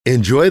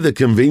Enjoy the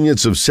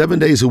convenience of 7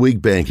 days a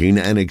week banking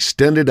and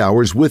extended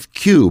hours with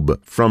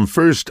Cube from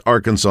First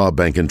Arkansas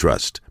Bank and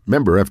Trust.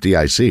 Member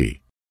FDIC.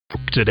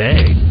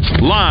 Today,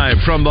 live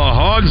from the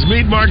Hogs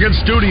Meat Market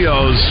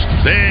Studios,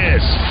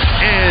 this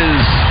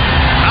is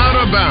Out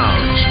of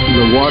Bounds.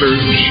 The water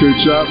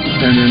shoots up,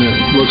 and then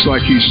it looks like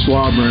he's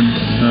slobbering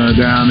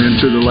down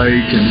into the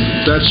lake,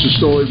 and that's the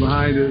story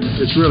behind it.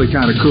 It's really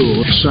kind of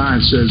cool. The sign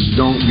says,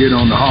 "Don't get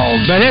on the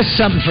hog." But that's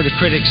something for the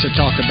critics to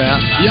talk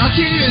about. Y'all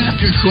can't even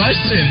ask a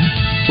question.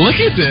 Look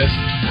at this.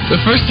 The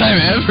first time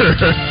ever.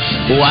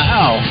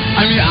 Wow.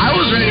 I mean, I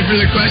was ready for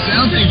the question. I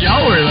don't think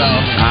y'all were, though.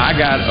 I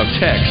got a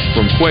text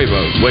from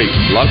Quavo. Wait,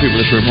 a lot of people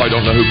in this room probably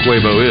don't know who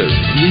Quavo is.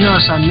 You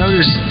notice I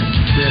noticed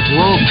that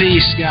World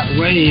Peace got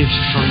waived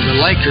from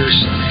the Lakers.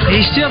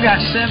 He still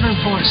got $7.7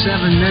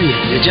 million.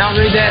 Did y'all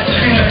read that?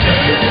 And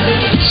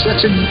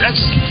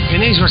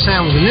he's going to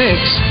sign with the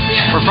Knicks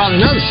for probably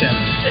another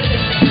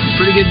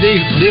 $7. Pretty good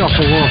deal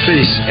for World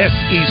Peace.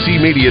 SEC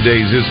Media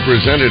Days is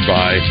presented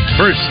by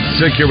First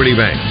Security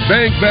Bank.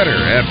 Bank better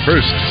at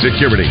First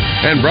Security.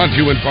 And brought to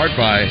you in part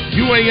by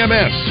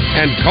UAMS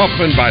and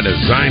Kaufman by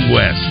Design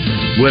West.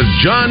 With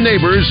John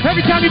Neighbors.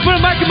 Every time you put them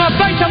back in my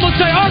face, I'm going to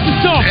say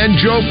Arkansas. And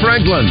Joe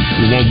Franklin.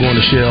 We won't go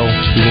in the shell.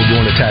 We won't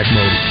go in attack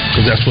mode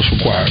because that's what's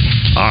required.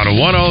 On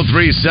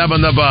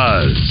 103.7 The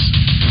Buzz.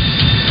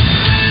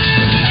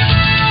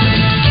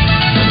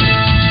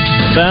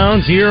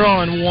 Bounds here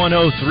on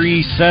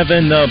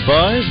 103.7 The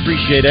Buzz.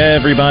 Appreciate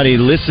everybody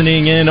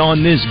listening in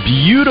on this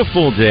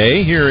beautiful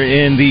day here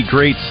in the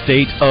great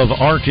state of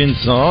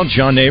Arkansas.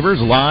 John Neighbors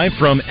live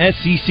from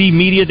SEC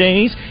Media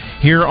Days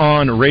here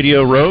on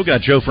Radio Row.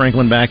 Got Joe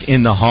Franklin back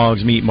in the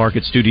Hogs Meat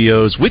Market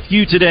Studios with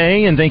you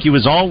today, and thank you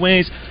as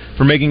always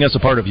for making us a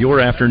part of your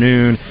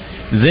afternoon.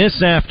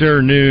 This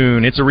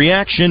afternoon, it's a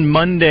Reaction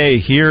Monday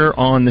here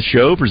on the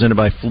show presented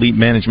by Fleet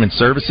Management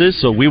Services.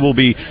 So we will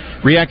be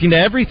reacting to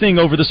everything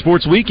over the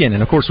sports weekend.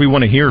 And, of course, we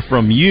want to hear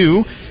from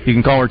you. You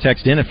can call or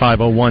text in at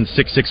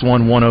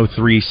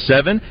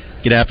 501-661-1037.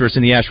 Get after us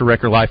in the Ashford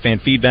Record Live fan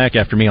feedback.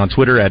 After me on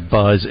Twitter at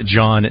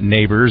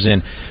BuzzJohnNeighbors.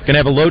 And going to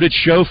have a loaded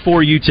show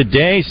for you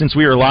today. Since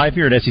we are live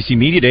here at SEC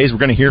Media Days, we're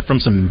going to hear from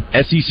some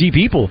SEC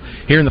people.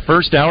 Here in the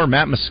first hour,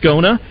 Matt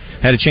Moscona.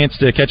 Had a chance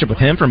to catch up with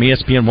him from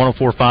ESPN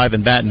 104.5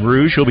 in Baton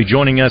Rouge. He'll be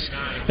joining us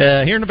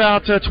here in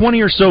about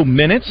 20 or so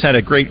minutes. Had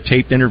a great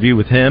taped interview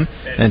with him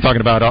and talking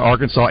about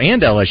Arkansas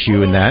and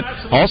LSU in that.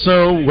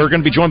 Also, we're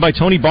going to be joined by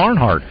Tony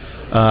Barnhart,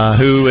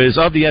 who is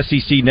of the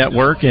SEC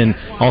Network and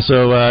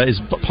also is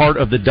part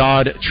of the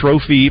Dodd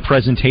Trophy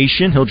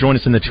presentation. He'll join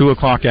us in the 2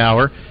 o'clock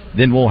hour.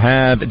 Then we'll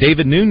have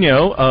David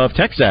Nuno of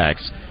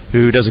Texags,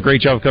 who does a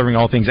great job of covering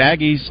all things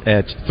Aggies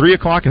at 3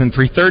 o'clock. And then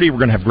 3:30, we're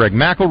going to have Greg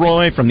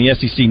McElroy from the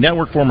SEC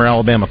Network, former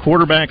Alabama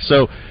quarterback.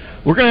 So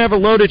we're going to have a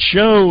loaded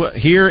show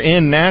here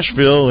in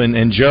Nashville.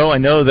 And Joe, I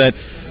know that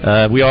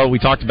we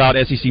talked about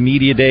SEC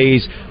Media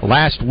Days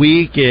last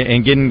week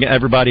and getting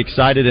everybody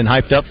excited and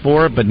hyped up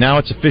for it, but now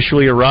it's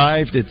officially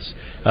arrived. It's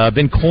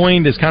been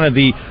coined as kind of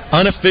the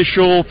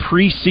unofficial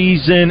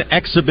preseason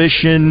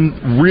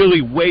exhibition,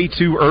 really way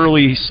too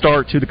early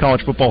start to the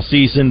college football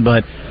season,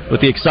 but with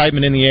the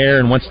excitement in the air,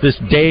 and once this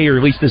day or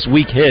at least this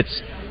week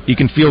hits, you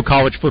can feel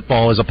college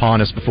football is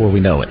upon us before we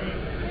know it.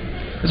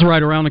 It's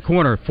right around the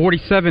corner.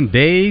 47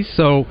 days,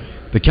 so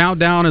the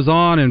countdown is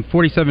on, and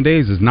 47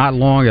 days is not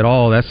long at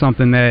all. That's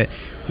something that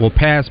will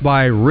pass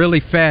by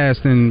really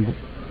fast, and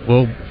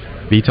we'll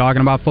be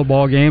talking about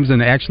football games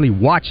and actually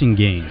watching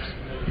games.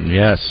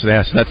 Yes,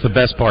 that's the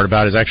best part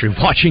about it, is actually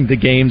watching the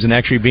games and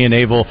actually being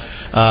able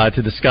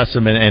to discuss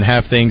them and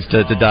have things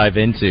to dive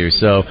into.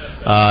 So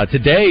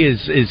today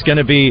is going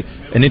to be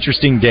an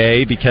interesting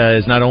day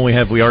because not only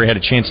have we already had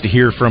a chance to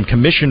hear from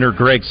Commissioner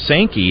Greg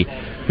Sankey,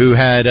 who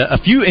had a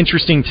few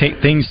interesting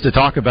things to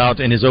talk about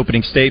in his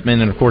opening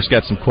statement and, of course,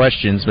 got some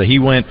questions, but he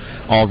went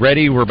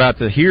already. We're about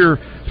to hear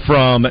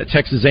from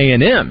Texas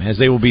A&M as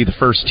they will be the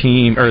first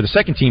team or the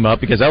second team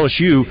up because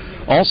LSU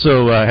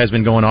also has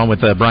been going on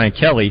with Brian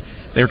Kelly.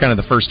 They were kind of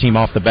the first team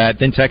off the bat.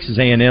 Then Texas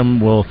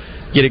A&M will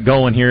get it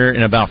going here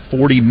in about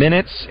 40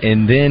 minutes,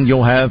 and then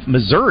you'll have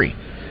Missouri,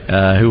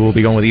 who will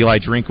be going with Eli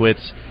Drinkwitz,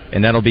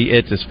 and that'll be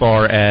it as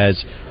far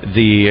as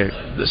the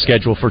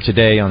schedule for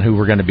today on who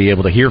we're going to be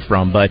able to hear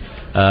from. But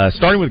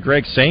starting with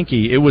Greg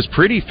Sankey, it was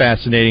pretty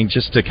fascinating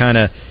just to kind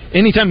of,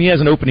 anytime he has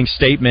an opening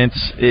statement,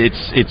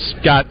 it's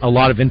got a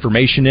lot of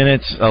information in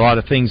it, a lot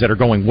of things that are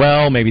going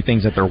well, maybe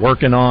things that they're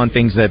working on,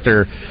 things that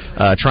they're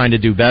trying to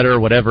do better,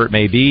 whatever it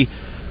may be.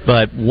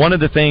 But one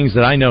of the things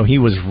that I know he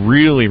was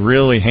really,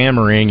 really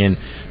hammering and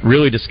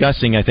really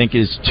discussing, I think,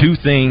 is two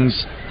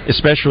things,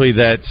 especially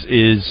that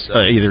is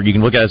either you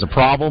can look at it as a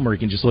problem or you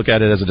can just look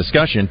at it as a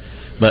discussion,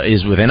 but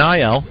is with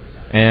NIL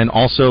and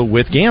also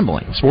with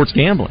gambling, sports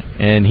gambling.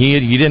 And he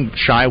didn't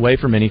shy away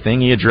from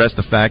anything. He addressed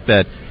the fact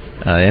that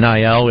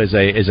NIL is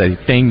a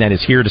thing that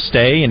is here to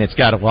stay, and it's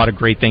got a lot of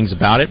great things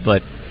about it,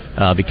 but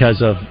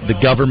because of the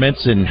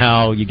governments and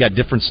how you got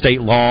different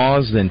state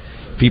laws and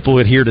people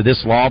adhere to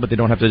this law, but they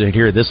don't have to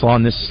adhere to this law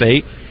in this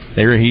state.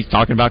 He's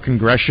talking about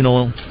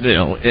congressional,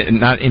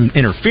 not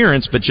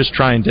interference, but just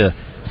trying to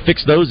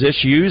fix those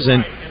issues,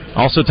 and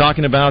also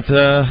talking about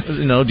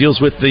deals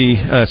with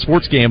the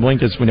sports gambling,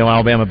 because we know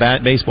Alabama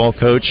baseball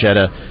coach had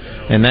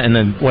and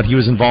then what he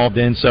was involved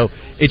in. So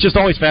it's just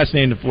always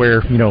fascinating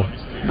where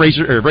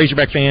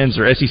Razorback fans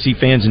or SEC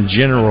fans in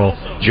general,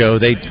 Joe,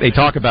 they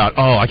talk about,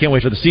 I can't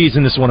wait for the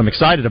season. This is what I'm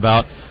excited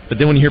about. But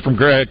then when you hear from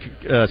Greg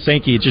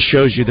Sankey, it just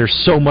shows you there's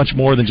so much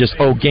more than just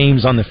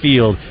games on the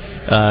field.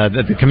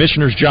 That the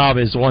commissioner's job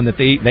is one that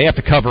they have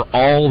to cover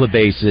all the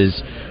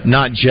bases,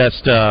 not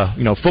just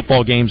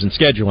football games and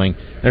scheduling.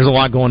 There's a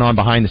lot going on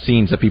behind the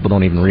scenes that people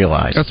don't even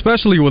realize.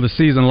 Especially with a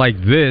season like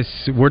this,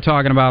 we're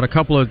talking about a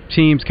couple of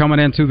teams coming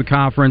into the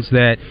conference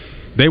that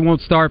they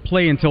won't start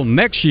play until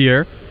next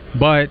year,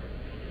 but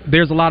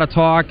there's a lot of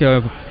talk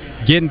of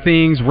getting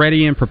things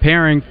ready and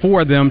preparing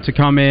for them to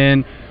come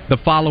in the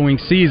following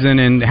season,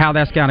 and how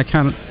that's going to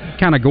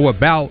kind of go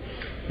about,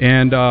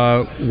 and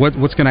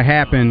what's going to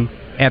happen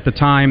at the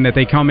time that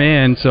they come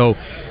in. So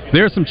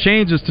there are some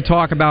changes to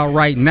talk about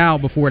right now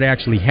before it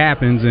actually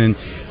happens, and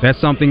that's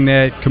something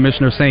that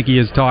Commissioner Sankey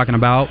is talking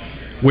about,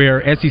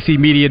 where SEC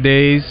Media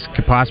Days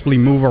could possibly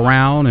move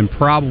around, and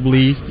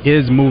probably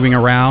is moving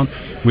around.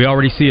 We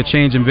already see a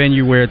change in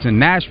venue where it's in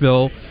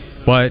Nashville,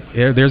 but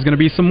there's going to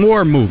be some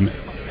more movement.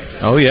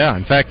 Oh, yeah.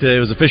 In fact, it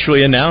was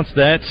officially announced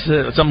that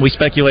something we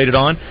speculated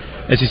on.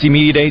 SEC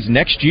Media Days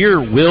next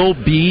year will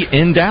be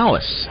in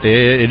Dallas.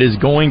 It is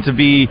going to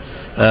be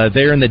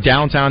there in the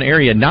downtown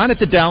area, not at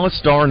the Dallas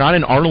Star, not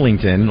in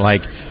Arlington,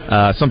 like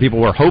some people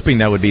were hoping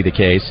that would be the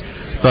case.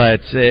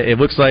 But it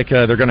looks like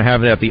they're going to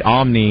have it at the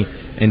Omni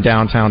in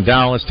downtown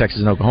Dallas. Texas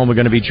and Oklahoma are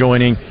going to be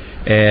joining.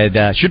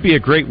 And should be a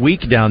great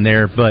week down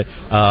there. But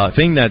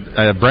thing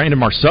that Brandon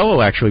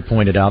Marcello actually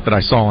pointed out that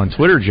I saw on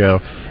Twitter, Joe,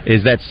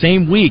 is that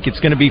same week, it's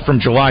going to be from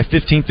July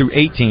 15th through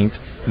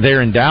 18th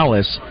there in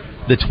Dallas.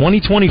 The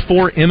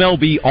 2024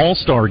 MLB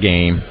All-Star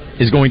Game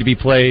is going to be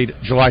played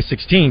July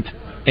 16th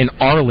in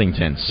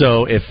Arlington.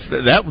 So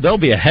that'll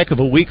be a heck of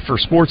a week for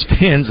sports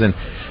fans, and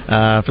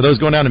for those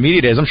going down to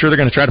Media Days, I'm sure they're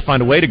going to try to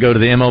find a way to go to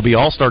the MLB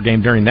All-Star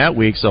Game during that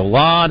week. So a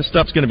lot of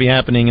stuff's going to be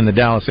happening in the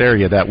Dallas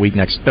area that week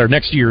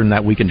next year in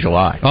that week in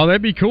July. Oh,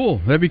 that'd be cool.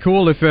 That'd be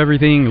cool if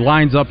everything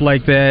lines up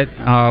like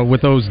that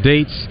with those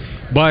dates.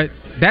 But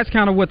that's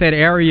kind of what that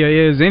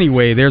area is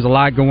anyway. There's a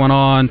lot going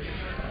on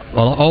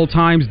all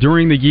times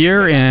during the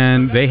year,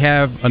 and they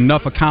have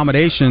enough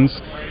accommodations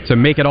to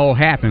make it all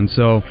happen.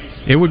 So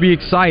it would be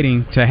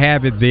exciting to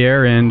have it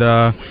there,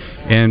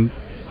 and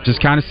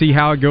just kind of see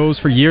how it goes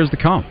for years to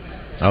come.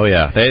 Oh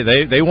yeah,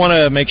 they want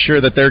to make sure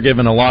that they're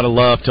giving a lot of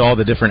love to all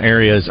the different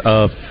areas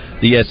of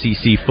the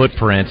SEC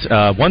footprint.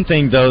 One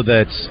thing though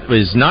that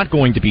is not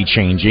going to be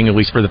changing, at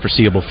least for the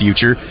foreseeable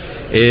future,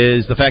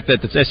 is the fact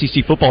that the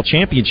SEC football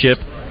championship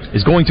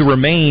is going to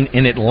remain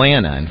in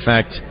Atlanta. In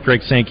fact,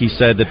 Greg Sankey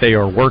said that they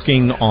are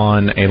working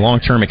on a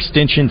long-term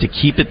extension to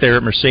keep it there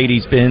at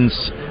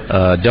Mercedes-Benz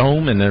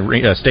Dome and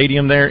the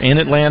stadium there in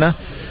Atlanta.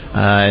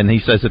 And he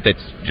says that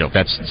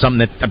that's something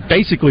that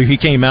basically he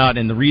came out,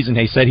 and the reason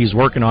he said he's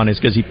working on it is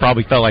because he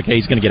probably felt like, hey,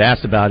 he's going to get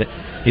asked about it.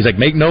 He's like,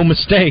 make no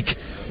mistake,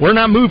 we're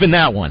not moving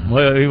that one.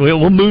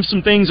 We'll move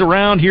some things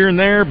around here and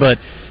there, but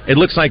it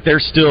looks like they're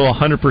still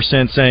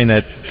 100% saying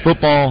that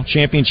football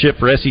championship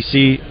for SEC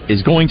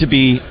is going to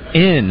be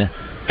in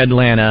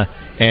Atlanta,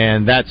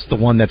 and that's the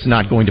one that's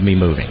not going to be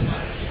moving.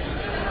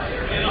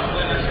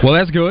 Well,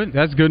 that's good.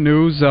 That's good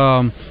news,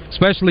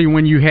 especially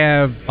when you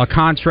have a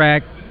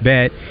contract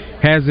that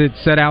has it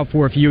set out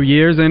for a few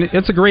years, and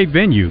it's a great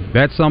venue.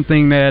 That's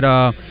something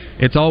that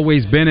it's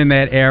always been in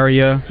that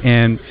area,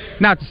 and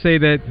not to say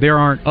that there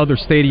aren't other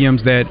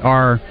stadiums that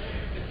are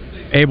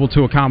able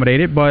to accommodate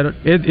it, but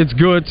it's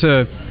good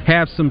to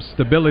have some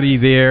stability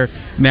there.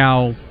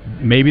 Now,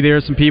 maybe there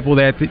are some people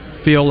that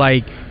feel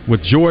like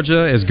with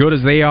Georgia, as good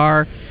as they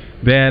are,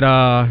 that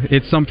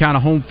it's some kind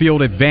of home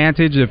field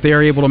advantage if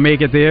they're able to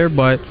make it there,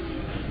 but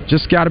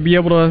just got to be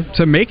able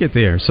to make it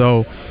there.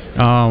 So,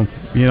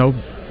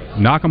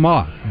 knock them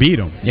off, beat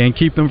them, and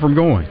keep them from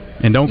going,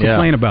 and don't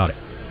complain about it.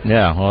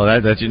 Yeah,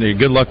 well, that's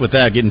good luck with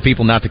that, getting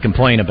people not to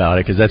complain about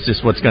it, because that's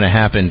just what's going to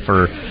happen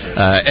for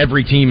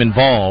every team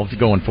involved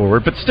going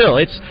forward. But still,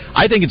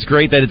 I think it's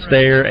great that it's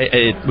there.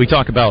 We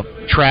talk about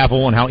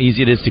travel and how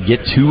easy it is to get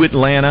to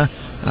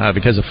Atlanta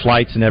because of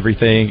flights and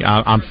everything.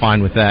 I'm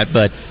fine with that.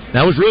 But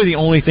that was really the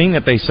only thing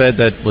that they said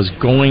that was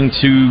going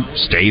to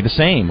stay the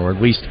same, or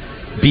at least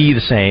be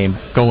the same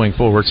going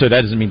forward. So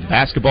that doesn't mean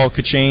basketball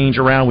could change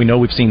around. We know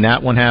we've seen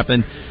that one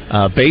happen.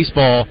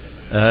 Baseball,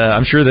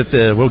 I'm sure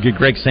that we'll get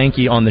Greg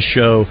Sankey on the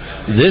show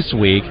this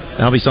week.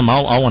 That'll be something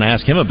I'll want to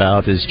ask him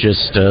about, is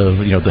just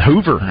the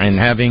Hoover and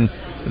having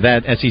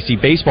that SEC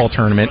baseball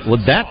tournament.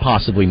 Would that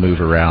possibly move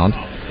around?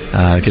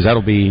 Because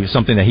that'll be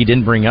something that he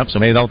didn't bring up, so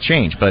maybe that'll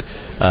change. But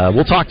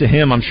we'll talk to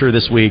him, I'm sure,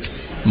 this week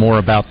more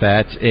about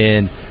that.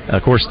 And,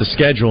 of course, the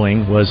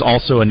scheduling was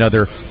also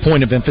another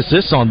point of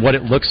emphasis on what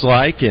it looks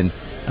like and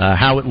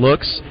how it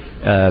looks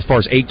as far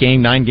as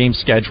 8-game, 9-game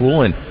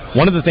schedule. And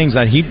one of the things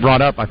that he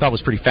brought up I thought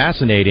was pretty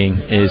fascinating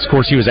is, of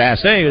course, he was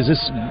asked, hey, is this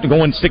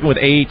sticking with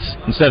 8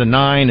 instead of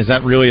 9? Is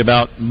that really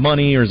about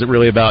money, or is it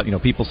really about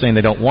people saying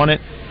they don't want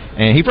it?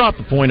 And he brought up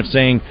the point of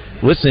saying,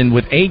 listen,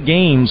 with 8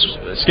 games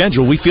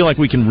scheduled, we feel like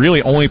we can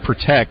really only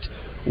protect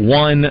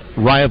one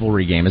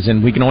rivalry game, as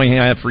in we can only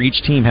have, for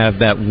each team, have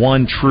that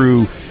one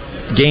true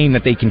game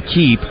that they can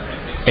keep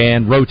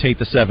and rotate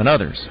the 7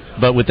 others.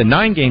 But with the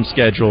 9-game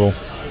schedule,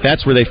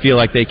 that's where they feel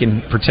like they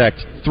can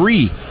protect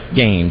 3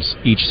 games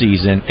each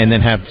season and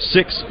then have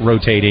 6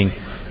 rotating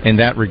in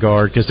that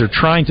regard, because they're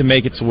trying to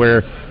make it to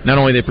where not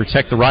only they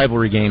protect the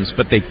rivalry games,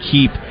 but they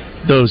keep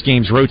those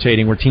games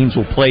rotating where teams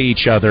will play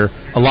each other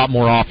a lot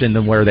more often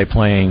than where they're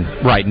playing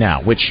right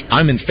now, which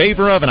I'm in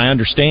favor of and I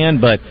understand,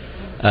 but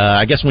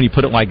I guess when you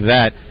put it like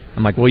that,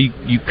 I'm like, well,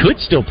 you could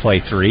still play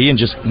 3 and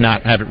just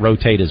not have it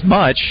rotate as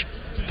much.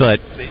 But,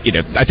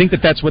 I think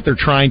that's what they're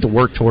trying to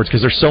work towards,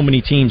 because there's so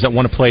many teams that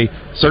want to play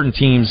certain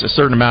teams a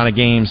certain amount of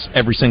games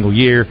every single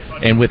year,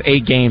 and with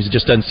 8 games, it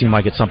just doesn't seem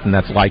like it's something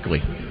that's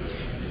likely.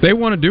 They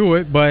want to do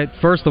it, but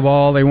first of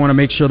all, they want to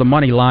make sure the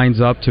money lines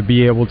up to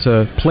be able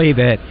to play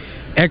that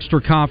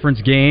extra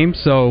conference game.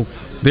 So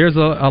there's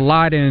a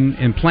lot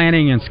in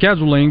planning and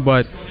scheduling,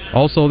 but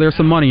also there's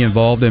some money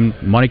involved, and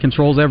money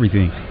controls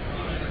everything.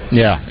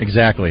 Yeah,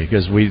 exactly,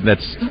 because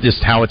that's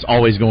just how it's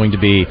always going to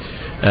be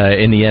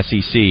in the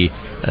SEC.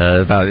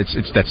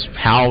 That's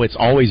how it's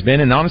always been,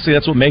 and honestly,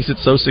 that's what makes it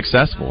so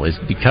successful, is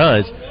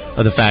because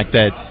of the fact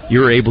that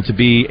you're able to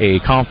be a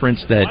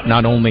conference that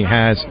not only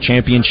has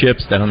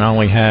championships, that not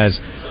only has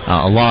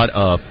a lot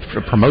of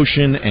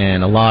promotion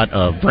and a lot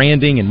of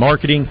branding and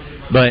marketing,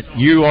 but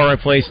you are a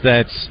place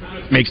that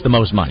makes the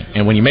most money.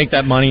 And when you make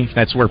that money,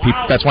 that's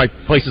why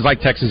places like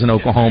Texas and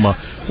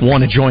Oklahoma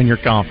want to join your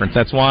conference.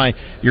 That's why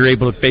you're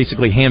able to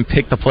basically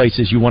handpick the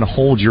places you want to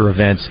hold your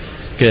events,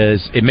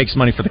 because it makes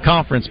money for the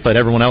conference, but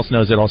everyone else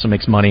knows it also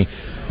makes money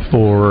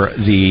for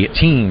the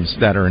teams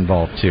that are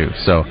involved too.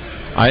 So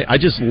I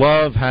just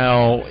love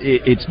how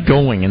it's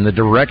going and the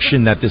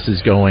direction that this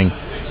is going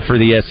for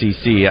the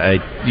SEC.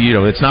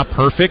 It's not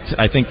perfect.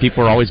 I think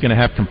people are always going to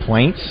have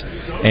complaints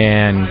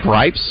and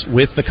gripes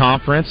with the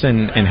conference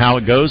and how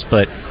it goes,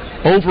 but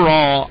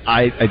overall,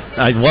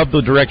 I love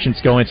the direction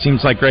it's going. It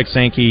seems like Greg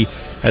Sankey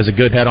has a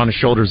good head on his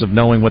shoulders of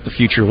knowing what the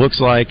future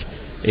looks like.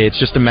 It's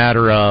just a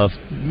matter of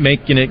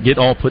making it get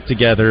all put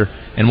together,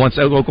 and once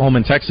Oklahoma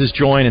and Texas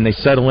join and they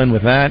settle in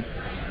with that,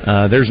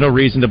 there's no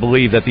reason to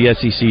believe that the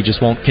SEC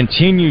just won't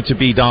continue to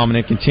be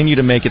dominant, continue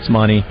to make its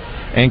money,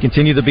 and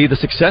continue to be the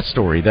success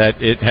story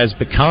that it has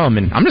become.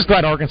 And I'm just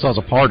glad Arkansas is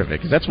a part of it,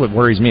 because that's what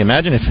worries me.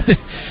 Imagine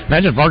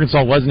if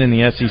Arkansas wasn't in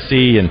the SEC,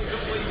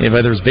 and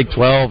whether it was Big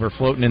 12 or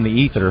floating in the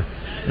ether,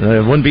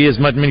 there wouldn't be as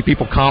many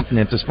people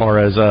confident as far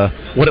as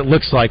what it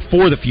looks like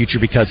for the future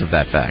because of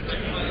that fact.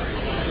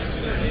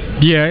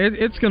 Yeah,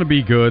 it's going to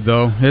be good,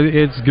 though.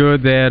 It's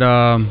good that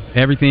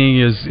everything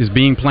is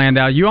being planned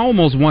out. You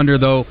almost wonder,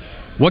 though,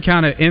 what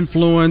kind of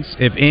influence,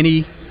 if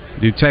any,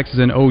 do Texas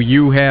and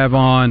OU have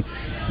on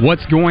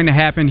what's going to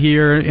happen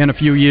here in a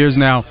few years?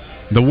 Now,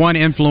 the one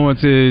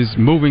influence is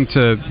moving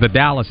to the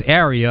Dallas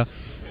area,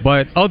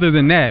 but other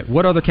than that,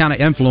 what other kind of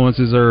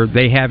influences are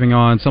they having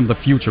on some of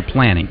the future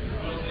planning?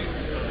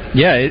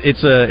 Yeah,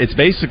 it's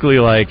basically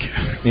like,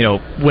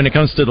 when it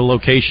comes to the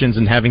locations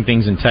and having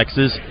things in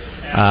Texas,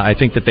 I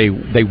think that they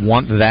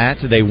want that.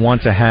 They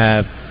want to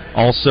have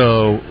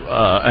also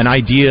an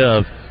idea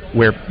of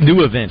where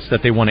new events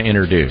that they want to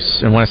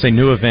introduce. And when I say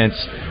new events,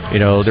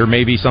 there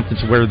may be something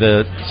to where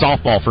the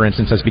softball, for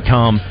instance, has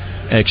become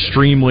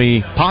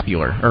extremely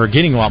popular or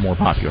getting a lot more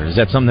popular. Is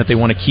that something that they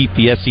want to keep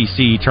the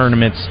SEC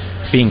tournaments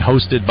being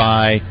hosted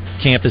by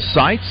campus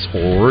sites,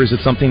 or is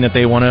it something that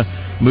they want to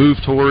move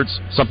towards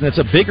something that's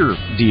a bigger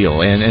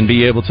deal and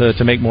be able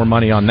to make more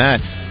money on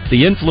that?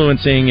 The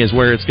influencing is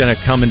where it's going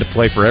to come into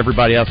play for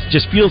everybody else. It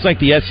just feels like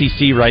the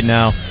SEC right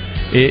now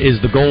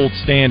is the gold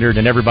standard,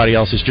 and everybody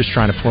else is just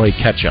trying to play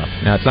catch-up.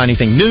 Now, it's not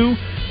anything new,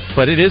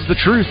 but it is the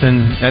truth,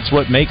 and that's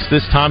what makes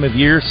this time of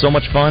year so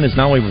much fun, is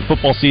not only with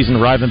football season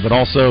arriving, but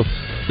also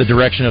the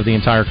direction of the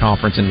entire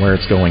conference and where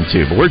it's going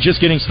to. But we're just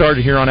getting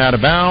started here on Out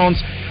of Bounds.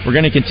 We're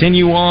going to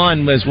continue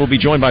on as we'll be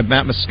joined by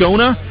Matt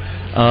Moscona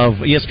of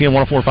ESPN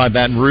 104.5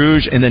 Baton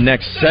Rouge in the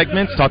next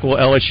segment. Talk about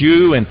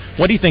LSU and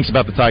what he thinks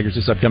about the Tigers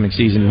this upcoming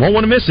season. You won't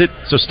want to miss it,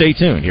 so stay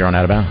tuned here on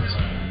Out of Bounds.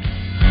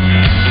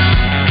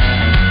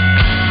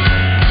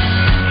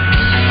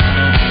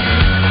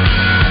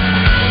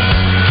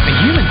 A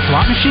human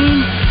slot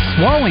machine?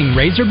 Swallowing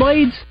razor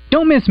blades?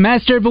 Don't miss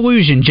Master of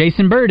Illusion,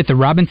 Jason Bird at the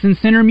Robinson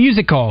Center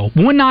Music Hall.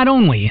 One night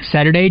only,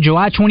 Saturday,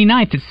 July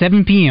 29th at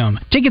 7 p.m.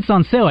 Tickets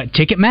on sale at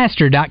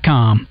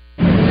Ticketmaster.com.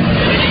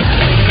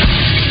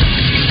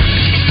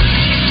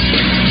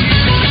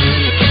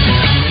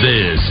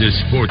 This is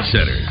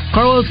SportsCenter.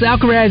 Carlos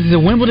Alcaraz is a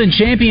Wimbledon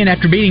champion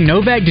after beating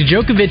Novak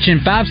Djokovic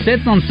in 5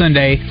 sets on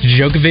Sunday.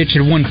 Djokovic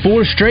had won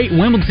 4 straight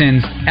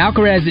Wimbledons.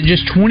 Alcaraz, at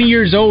just 20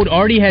 years old,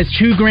 already has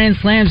 2 Grand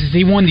Slams as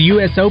he won the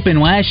U.S.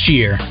 Open last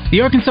year.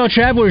 The Arkansas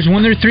Travelers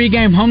won their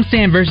 3-game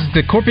homestand versus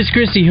the Corpus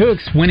Christi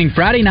Hooks, winning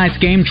Friday night's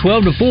game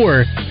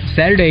 12-4,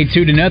 Saturday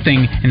 2-0,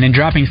 and then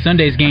dropping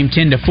Sunday's game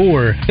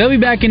 10-4. They'll be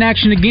back in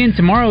action again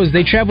tomorrow as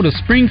they travel to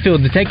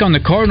Springfield to take on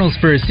the Cardinals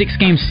for a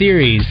 6-game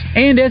series.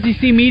 And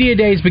SEC Media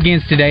Days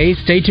begins today.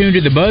 Stay tuned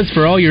to the Buzz Buzz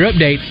for all your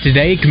updates.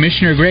 Today,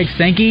 Commissioner Greg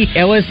Sankey,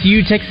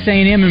 LSU, Texas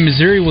A&M, and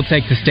Missouri will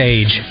take the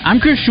stage. I'm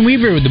Christian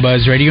Weaver with the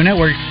Buzz Radio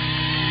Network.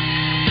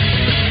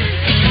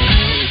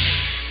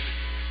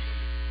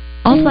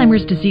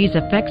 Alzheimer's disease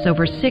affects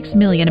over 6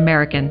 million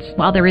Americans.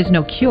 While there is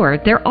no cure,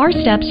 there are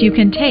steps you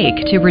can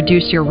take to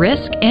reduce your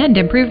risk and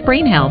improve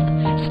brain health.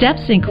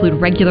 Steps include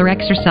regular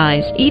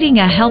exercise, eating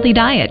a healthy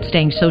diet,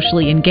 staying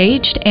socially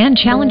engaged, and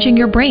challenging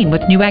your brain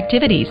with new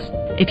activities.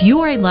 If you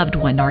or a loved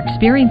one are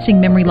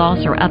experiencing memory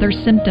loss or other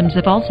symptoms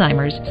of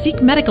Alzheimer's,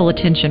 seek medical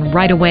attention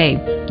right away.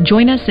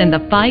 Join us in the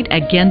fight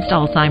against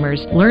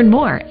Alzheimer's. Learn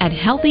more at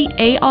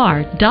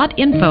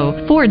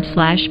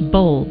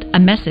healthyar.info/bold. A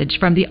message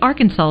from the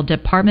Arkansas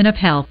Department of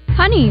Health.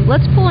 Honey,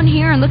 let's pull in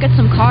here and look at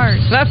some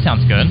cars. That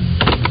sounds good.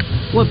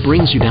 What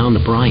brings you down to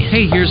Bryant?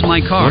 Hey, here's my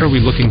car. What are we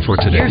looking for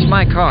today? Here's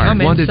my car. Come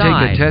Want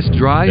inside. to take a test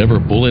drive? Ever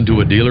pull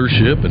into a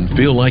dealership and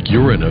feel like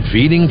you're in a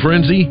feeding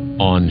frenzy?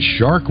 On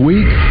Shark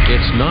Week,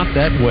 it's not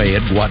that way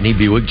at Gwatney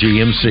Buick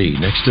GMC,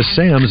 next to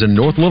Sam's in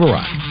North Little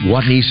Rock.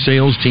 Gwatney's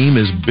sales team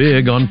is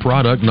big on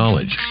product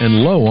knowledge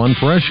and low on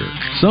pressure.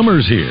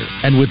 Summer's here,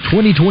 and with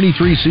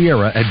 2023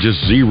 Sierra at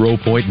just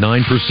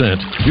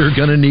 0.9%, you're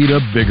gonna need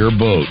a bigger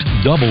boat.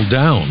 Double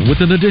down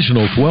with an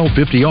additional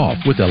 $1,250 off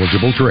with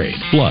eligible trade.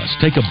 Plus,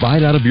 take a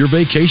bite out of your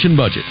vacation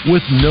budget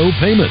with no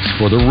payments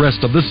for the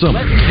rest of the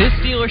summer. This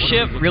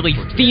dealership really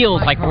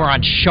feels like we're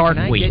on Shark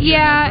Week.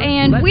 Yeah,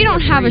 and we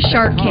don't have a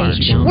shark cage.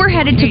 We're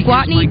headed to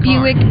Gwatney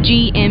Buick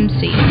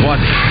GMC.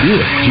 Gwatney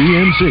Buick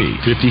GMC,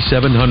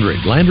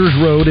 5700 Landers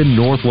Road in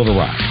North Little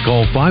Rock.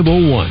 Call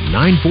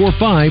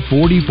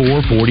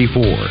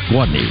 501-945-4444.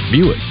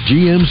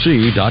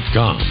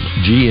 GwatneyBuickGMC.com.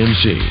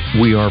 GMC,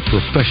 we are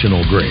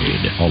professional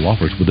grade. All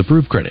offers with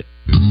approved credit.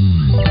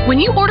 When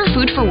you order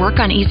food for work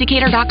on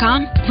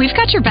EasyCater.com, we've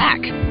got your back.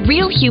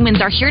 Real humans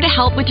are here to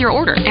help with your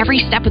order every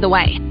step of the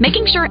way,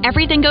 making sure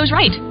everything goes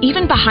right,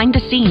 even behind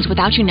the scenes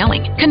without you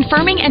knowing,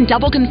 confirming and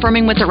double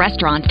confirming with the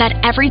restaurant that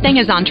everything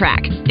is on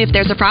track. If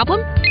there's a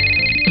problem,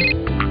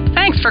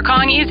 thanks for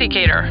calling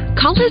EasyCater.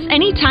 Call us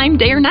anytime,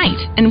 day or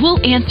night, and we'll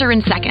answer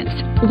in seconds.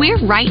 We're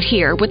right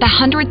here with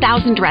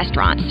 100,000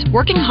 restaurants,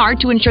 working hard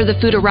to ensure the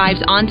food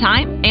arrives on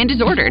time and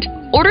is ordered.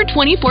 Order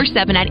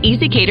 24/7 at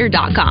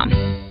EasyCater.com.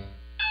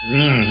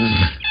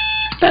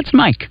 That's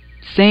Mike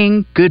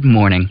saying good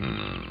morning.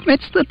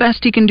 It's the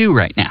best he can do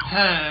right now.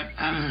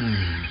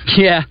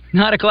 Yeah,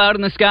 not a cloud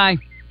in the sky.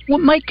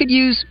 What Mike could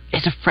use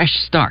is a fresh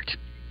start.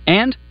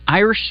 And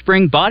Irish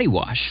Spring Body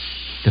Wash.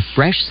 The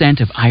fresh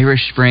scent of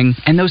Irish Spring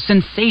and those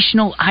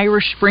sensational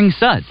Irish Spring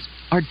suds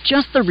are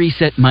just the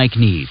reset Mike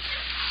needs.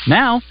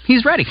 Now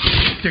he's ready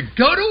To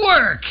go to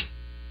work.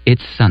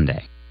 It's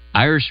Sunday.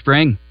 Irish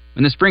Spring.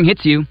 When the spring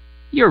hits you,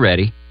 you're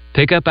ready.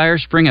 Pick up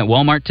Irish Spring at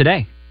Walmart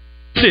today.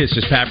 This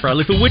is Pat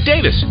Bradley for Whit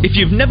Davis. If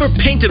you've never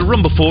painted a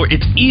room before,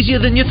 it's easier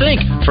than you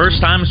think.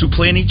 First-timers who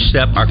plan each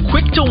step are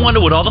quick to wonder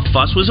what all the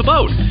fuss was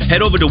about.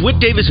 Head over to Whit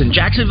Davis in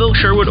Jacksonville,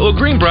 Sherwood, or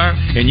Greenbrier,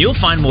 and you'll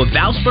find more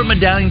Valspar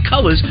medallion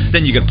colors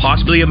than you could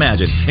possibly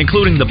imagine,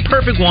 including the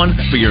perfect one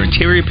for your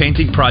interior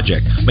painting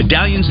project.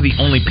 Medallions are the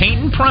only paint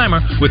and primer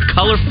with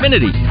color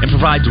affinity and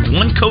provides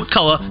one coat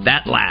color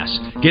that lasts.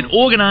 Get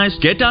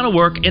organized, get down to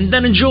work, and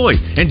then enjoy.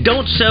 And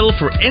don't settle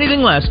for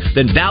anything less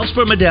than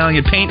Valspar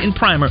medallion paint and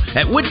primer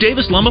at Whit Davis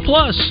Lumber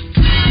Plus.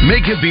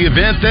 Make it the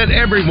event that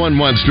everyone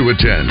wants to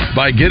attend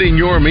by getting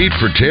your meat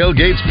for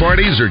tailgates,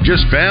 parties, or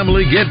just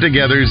family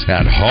get-togethers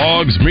at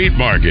Hogs Meat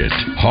Market.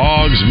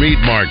 Hogs Meat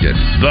Market,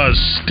 the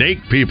steak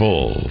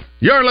people.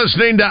 You're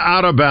listening to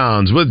Out of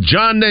Bounds with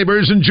John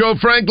Neighbors and Joe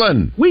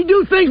Franklin. We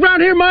do things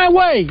around here my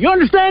way. You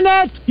understand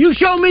that? You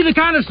show me the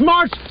kind of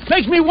smarts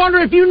makes me wonder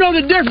if you know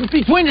the difference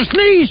between a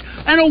sneeze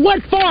and a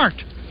wet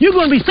fart. You're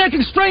going to be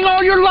second string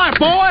all your life,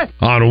 boy.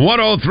 On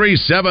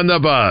 103.7 The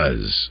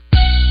Buzz.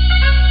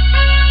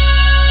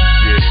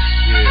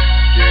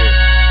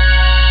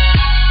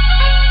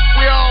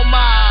 We all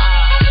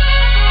mine.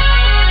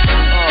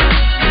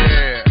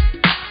 Yeah.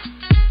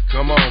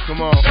 Come on.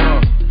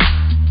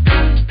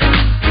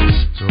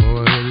 So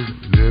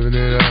living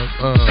it up.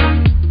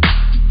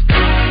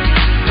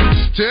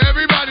 To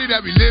everybody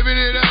that be living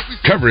it up.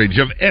 Coverage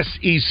of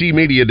SEC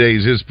Media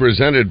Days is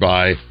presented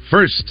by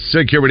First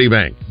Security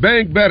Bank.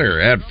 Bank better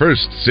at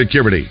First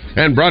Security.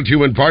 And brought to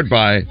you in part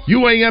by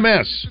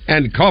UAMS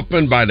and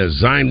Kaufman by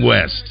Design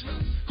West.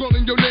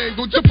 Calling your name,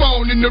 go jump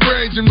on in the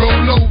range and roll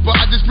over.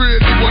 I just really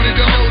wanted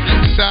to hold you.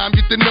 This time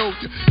get to know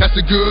you. That's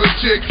a good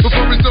chick.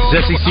 Before it's all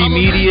SEC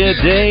Media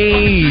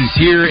Days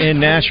here in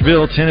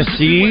Nashville,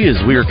 Tennessee,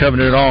 as we are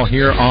covering it all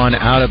here on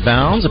Out of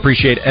Bounds.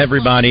 Appreciate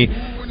everybody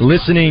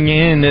listening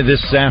in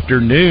this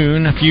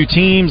afternoon. A few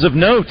teams of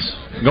note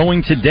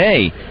going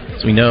today.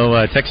 As we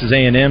know, Texas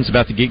A&M's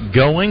about to get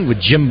going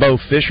with Jimbo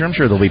Fisher. I'm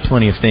sure there'll be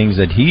plenty of things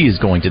that he is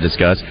going to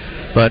discuss.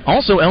 But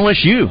also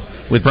LSU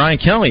with Brian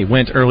Kelly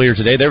went earlier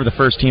today. They were the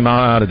first team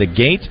out of the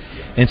gate.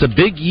 And it's a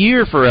big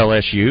year for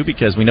LSU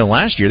because we know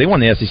last year they won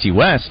the SEC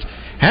West.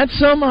 Had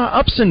some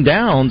ups and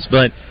downs,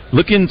 but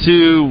looking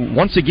to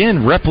once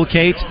again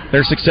replicate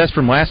their success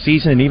from last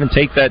season and even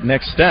take that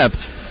next step.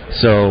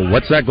 So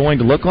what's that going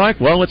to look like?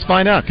 Well, let's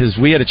find out, because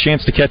we had a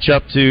chance to catch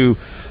up to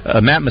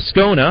Matt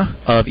Moscona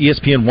of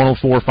ESPN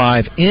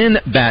 104.5 in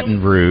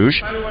Baton Rouge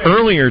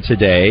earlier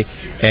today.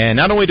 And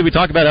not only did we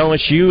talk about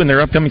LSU and their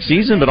upcoming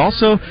season, but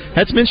also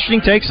had some interesting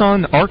takes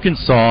on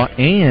Arkansas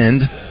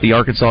and the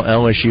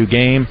Arkansas-LSU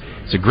game.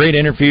 It's a great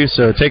interview,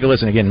 so take a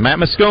listen. Again, Matt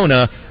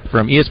Moscona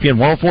from ESPN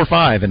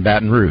 104.5 in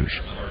Baton Rouge.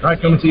 All right,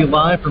 coming to you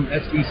live from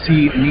SEC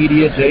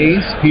Media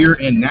Days here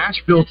in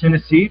Nashville,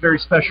 Tennessee. Very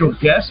special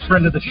guest,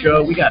 friend of the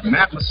show. We got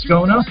Matt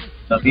Moscona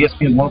of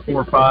ESPN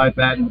 104.5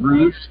 Baton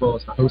Rouge, as well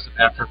as the host of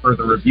After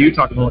Further Review,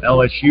 talking about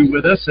LSU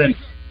with us. And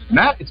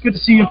Matt, it's good to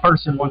see you in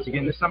person once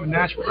again, this time in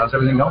Nashville. How's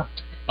everything going?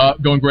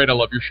 Going great. I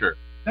love your shirt.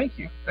 Thank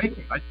you.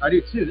 I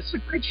do too. This is a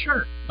great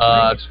shirt.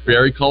 It's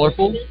very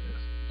colorful.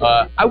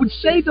 I would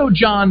say, though,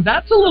 John,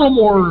 that's a little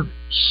more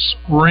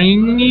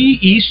springy,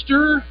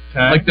 Easter,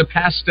 like the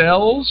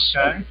pastels,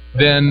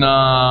 than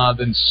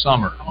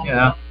summer.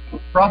 Yeah,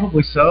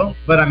 probably so.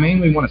 But I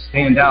mainly want to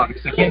stand out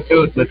because I can't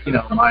do it with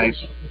my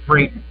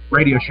great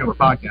radio show or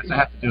podcast. I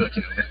have to do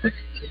it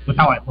with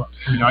how I look.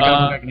 I got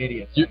to look like an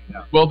idiot.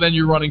 Well, then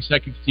you're running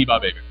second to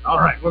T-Bob Baker. All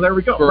right. Well, there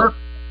we go.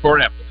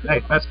 Forever.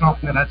 Hey, that's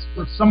confident. That's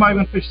if somebody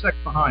going to fish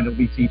second behind. It'll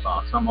be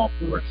T-Bob. So I'm all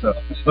for it. So,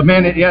 but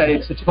man,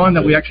 it's fun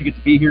that we actually get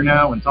to be here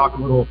now and talk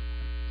a little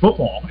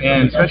football,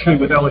 and especially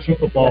with LSU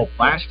football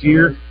last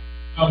year.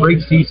 Great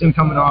season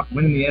coming off,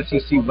 winning the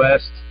SEC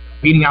West,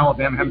 beating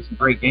Alabama, having some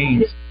great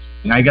games.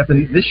 Now you got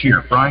this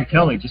year, Brian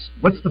Kelly. Just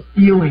what's the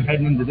feeling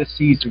heading into this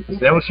season?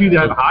 Because LSU, they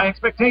have high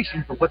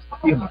expectations, but what's the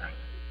feeling?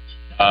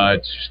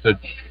 It's just a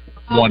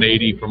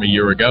 180 from a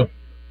year ago.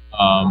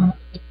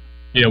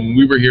 When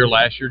we were here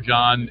last year,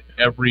 John,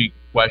 every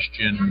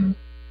question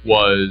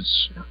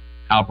was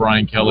how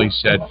Brian Kelly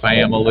said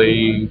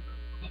family,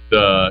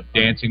 the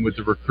dancing with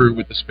the recruit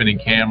with the spinning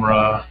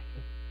camera.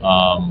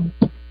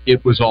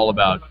 It was all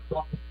about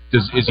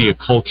is he a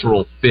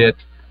cultural fit?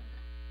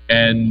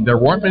 And there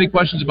weren't many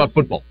questions about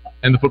football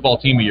and the football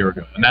team a year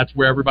ago. And that's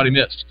where everybody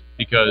missed,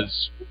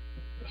 because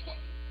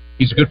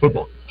he's a good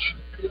football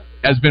coach.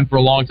 Has been for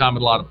a long time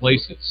in a lot of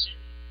places.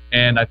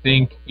 And I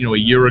think, a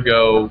year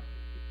ago,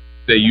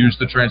 they used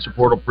the transfer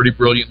portal pretty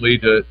brilliantly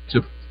to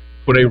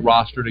put a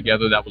roster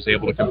together that was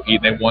able to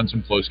compete. They won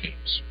some close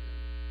games.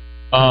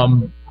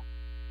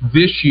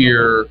 This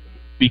year,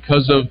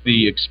 because of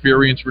the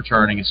experience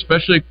returning,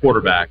 especially at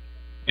quarterback,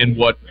 and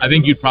what I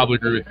think you'd probably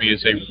agree with me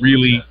is a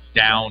really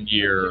down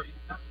year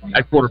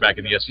at quarterback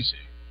in the SEC.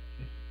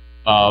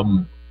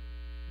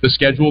 The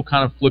schedule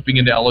kind of flipping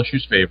into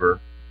LSU's favor.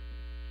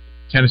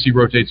 Tennessee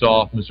rotates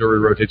off, Missouri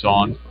rotates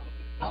on.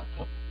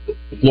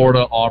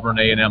 Florida, Auburn,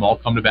 A&M all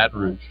come to Baton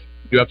Rouge.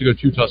 You have to go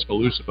to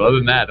Tuscaloosa, but other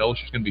than that,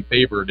 LSU's going to be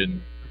favored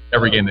in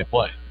every game they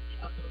play.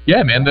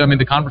 Yeah, man,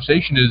 the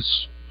conversation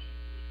is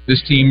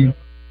this team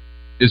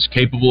is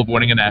capable of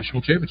winning a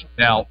national championship.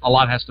 Now, a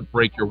lot has to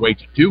break your way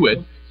to do it,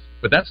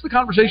 but that's the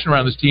conversation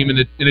around this team, and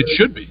it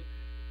should be.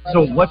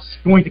 So what's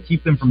going to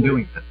keep them from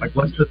doing that? Like,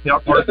 what's the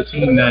part of the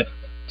team that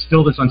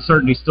still this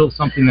uncertainty, still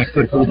something that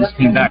could hold this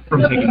team back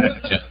from taking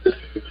that next step?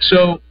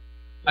 So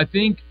I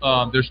think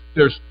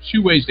there's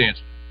two ways to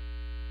answer.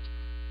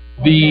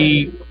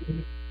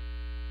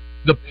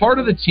 The part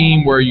of the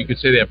team where you could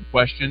say they have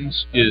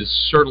questions is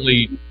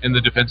certainly in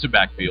the defensive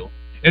backfield.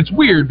 And it's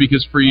weird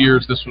because for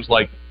years this was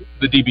like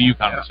the DBU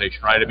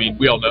conversation, right? I mean,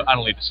 we all know. I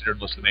don't need to sit here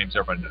and list the names.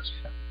 Everybody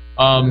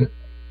knows.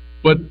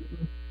 But,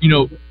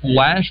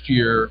 last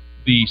year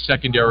the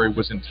secondary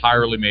was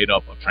entirely made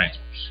up of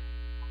transfers.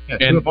 Yeah,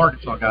 two of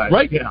Arkansas guys.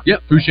 Right? Yeah.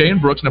 Fouché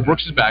and Brooks. Now,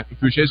 Brooks is back, but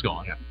Fouché's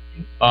gone.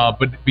 Yeah.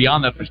 But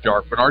beyond that was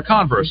Jark, Bernard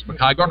Converse,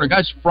 Mekhi Gardner,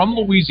 guys from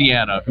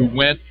Louisiana who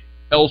went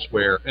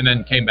elsewhere and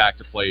then came back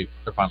to play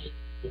their final.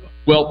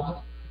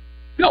 Well,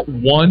 you got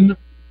one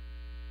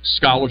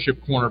scholarship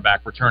cornerback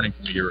returning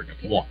from a year ago.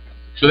 One.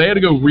 So they had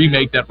to go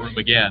remake that room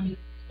again.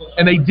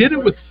 And they did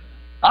it with,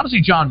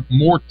 honestly, John,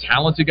 more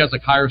talented guys,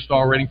 like higher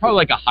star rating, probably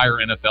like a higher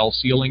NFL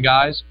ceiling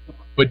guys,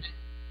 but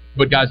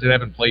guys that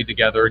haven't played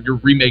together, and you're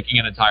remaking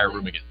an entire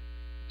room again.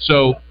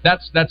 So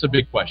that's a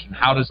big question.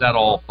 How does that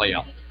all play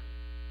out?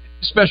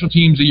 Special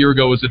teams a year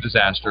ago was a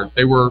disaster.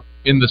 They were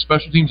in the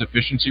special teams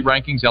efficiency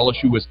rankings.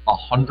 LSU was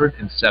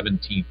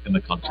 117th in the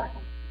country.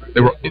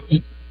 They were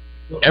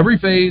every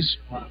phase,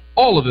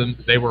 all of them.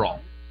 They were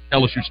all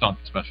LSU stunk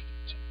at special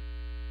teams.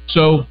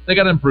 So they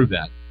got to improve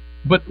that.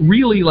 But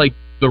really, like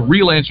the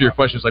real answer to your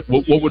question is like,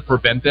 what would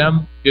prevent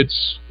them?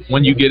 It's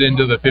when you get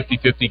into the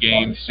 50-50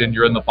 games and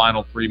you're in the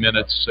final 3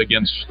 minutes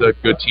against a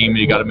good team and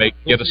you got to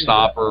get a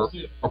stop or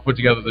put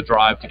together the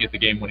drive to get the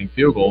game-winning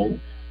field goal.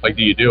 Like,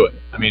 do you do it?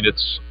 I mean,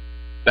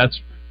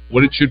 that's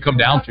what it should come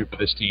down to for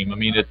this team. I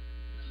mean,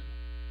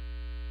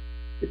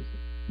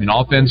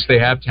 offense, they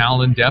have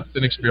talent and depth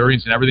and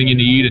experience and everything you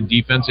need. And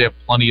defense, they have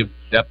plenty of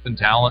depth and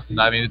talent.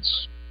 And, I mean,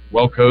 it's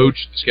well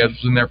coached. The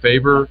schedule's in their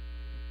favor.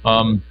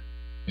 You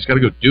just got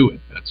to go do it.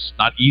 That's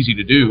not easy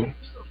to do.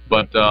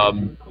 But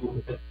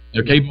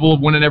they're capable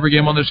of winning every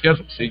game on their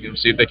schedule. So you can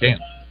see if they can.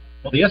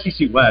 Well, the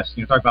SEC West,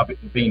 talk about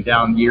being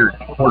down year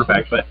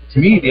quarterback. But to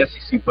me, the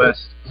SEC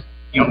West,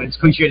 it's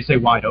cliche to say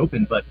wide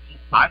open, but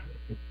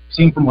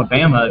seen from what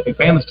Bama's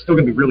still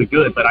going to be really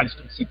good, but I just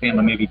don't see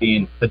Bama maybe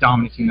being the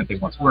dominant team that they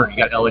once were. You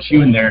got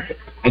LSU in there,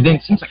 and then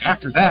it seems like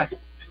after that,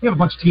 you have a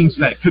bunch of teams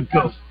that could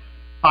go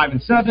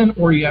 5-7,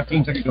 or you have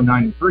teams that could go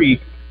 9-3.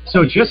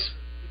 So just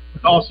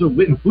also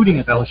including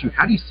at LSU,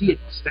 how do you see it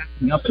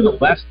stacking up in the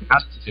West? How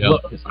does it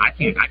look? Because I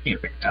can't figure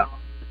it out.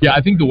 Yeah,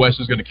 I think the West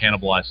is going to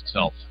cannibalize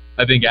itself.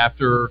 I think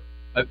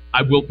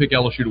I will pick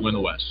LSU to win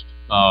the West,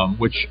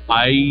 which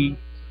I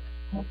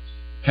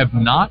have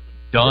not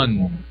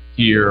done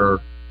here.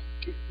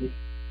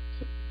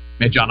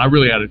 Man, John, I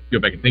really had to go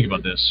back and think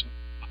about this.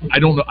 I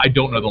don't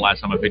know the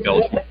last time I picked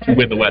LSU to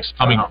win the West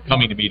coming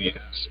to media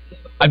days.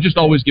 I've just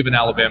always given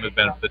Alabama the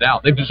benefit of the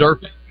doubt. They've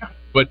deserved it.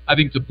 But I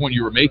think to the point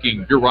you were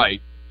making, you're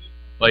right.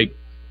 Like,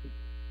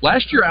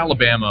 last year,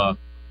 Alabama...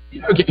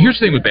 Okay, here's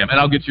the thing with Bama, and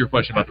I'll get to your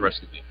question about the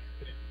rest of the team.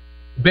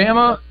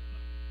 Bama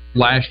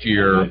last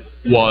year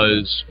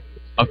was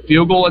a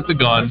field goal at the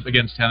gun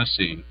against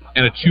Tennessee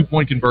and a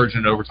 2-point conversion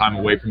in overtime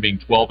away from being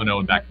 12-0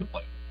 and back in the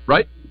play.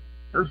 Right?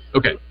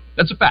 Okay,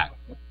 that's a fact.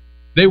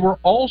 They were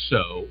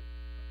also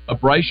a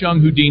Bryce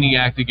Young Houdini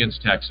act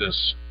against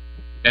Texas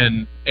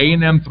and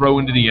A&M throw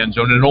into the end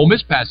zone and an Ole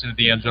Miss pass into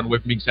the end zone away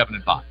from being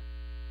 7-5.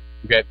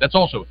 Okay, that's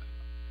also a thing.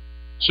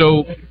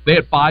 So they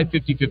had 5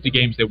 50-50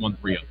 games. They won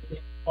 3 of them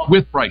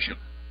with Bryce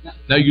Young.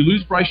 Now you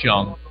lose Bryce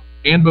Young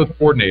and both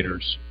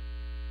coordinators.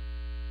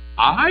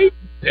 I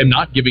am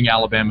not giving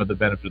Alabama the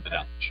benefit of the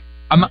doubt.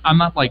 I'm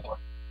not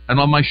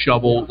my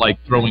shovel like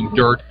throwing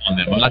dirt on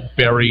them. I'm not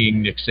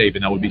burying Nick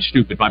Saban. That would be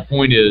stupid. My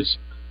point is,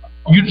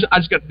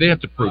 they have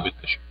to prove it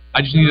this year.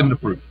 I just need them to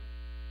prove it.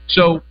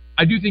 So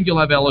I do think you'll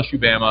have LSU,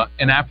 Bama,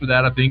 and after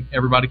that, I think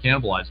everybody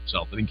cannibalizes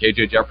himself. I think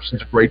KJ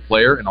Jefferson's a great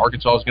player, and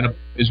Arkansas is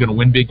going to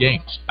win big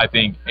games. I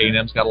think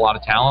A&M's got a lot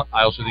of talent.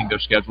 I also think their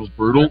schedule's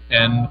brutal,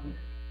 and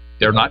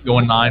they're not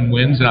going 9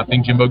 wins, and I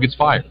think Jimbo gets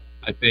fired.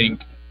 I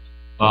think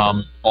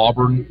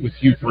Auburn with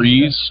Hugh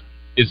Freeze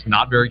is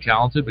not very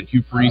talented, but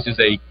Hugh Freeze is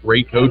a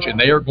great coach, and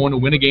they are going to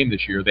win a game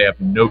this year. They have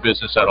no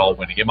business at all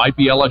winning. It might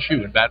be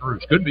LSU in Baton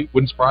Rouge. Could be.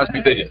 Wouldn't surprise me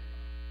if they did.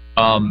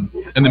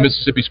 And the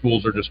Mississippi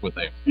schools are just what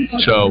they are.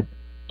 So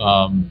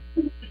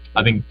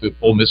I think the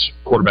Ole Miss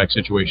quarterback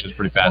situation is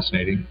pretty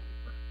fascinating.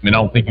 I mean, I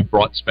don't think you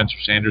brought Spencer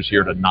Sanders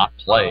here to not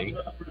play,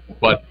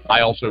 but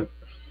I also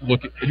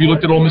if you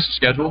looked at Ole Miss's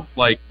schedule,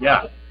 where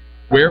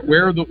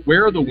are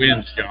the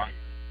wins, John?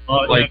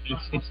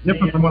 It's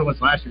different from what it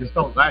was last year.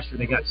 Because last year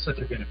they got such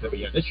a benefit,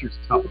 but this year's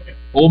tough.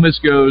 Ole Miss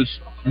goes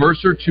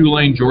Mercer,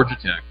 Tulane, Georgia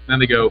Tech. Then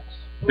they go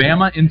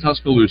Bama in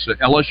Tuscaloosa,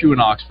 LSU in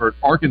Oxford,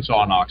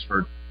 Arkansas in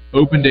Oxford.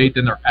 Open date,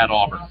 then they're at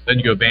Auburn. Then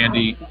you go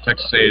Vandy,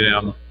 Texas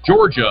A&M,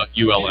 Georgia,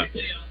 ULM.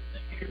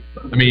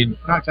 I mean,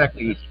 not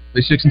exactly easy.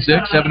 They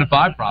 6-6,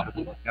 7-5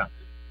 probably. Yeah.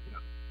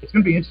 It's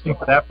going to be interesting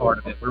for that part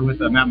of it. We're with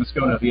Matt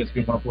Moscona of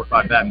ESPN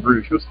 104.5 Baton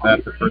Rouge, host of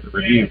that for further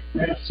review.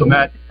 So,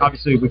 Matt,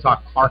 obviously we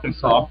talk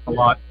Arkansas a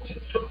lot.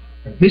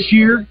 This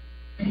year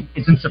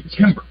is in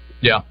September.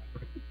 Yeah.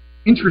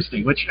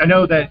 Interesting, which I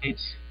know that it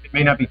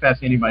may not be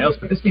fascinating to anybody else,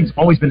 but this game's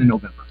always been in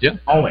November. Yeah.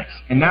 Always.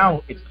 And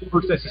now it's the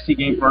first SEC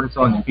game for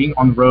Arkansas, and being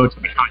on the road, it's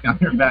going to be hot down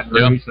there in Baton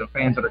Rouge, so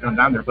fans that are going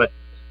down there. But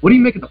what do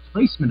you make of the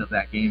placement of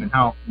that game and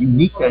how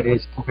unique that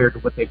is compared to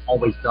what they've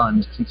always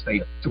done since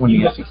they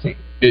joined the SEC?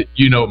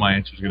 You know what my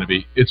answer is going to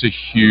be. It's a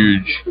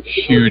huge,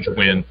 huge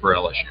win for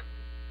LSU.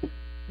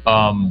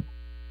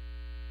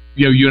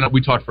 You and I,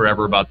 we talked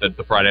forever about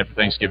the Friday after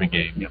Thanksgiving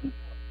game. Yeah.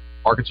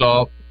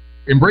 Arkansas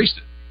embraced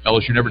it.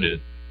 LSU never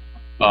did.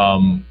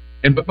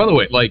 But by the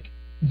way,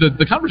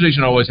 the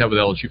conversation I always have with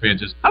LSU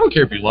fans is, I don't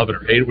care if you love it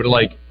or hate it, but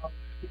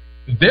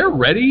they're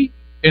ready.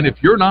 And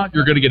if you're not,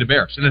 you're going to get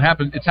embarrassed. And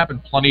it's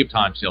happened plenty of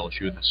times to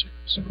LSU in this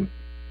series.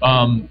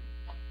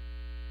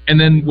 And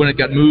then when it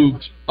got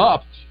moved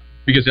up,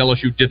 because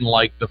LSU didn't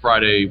like the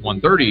Friday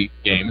 1:30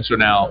 game, so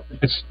now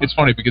it's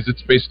funny because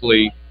it's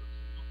basically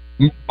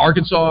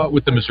Arkansas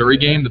with the Missouri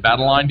game, the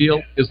battle line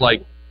deal, is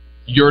like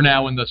you're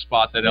now in the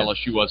spot that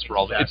LSU was for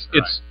all that.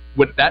 It's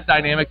with that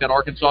dynamic that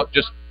Arkansas,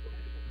 just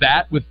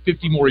that with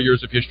 50 more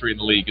years of history in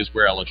the league is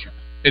where LSU.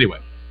 Anyway,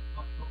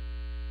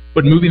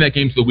 but moving that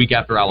game to the week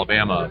after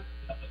Alabama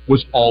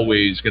was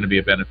always going to be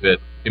a benefit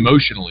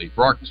emotionally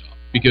for Arkansas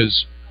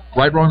because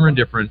right, wrong, or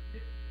indifferent,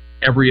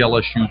 every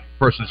LSU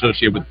person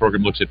associated with the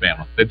program looks at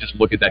Bama. They just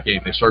look at that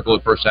game. They circle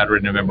it first Saturday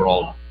in November,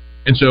 all of them.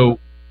 And so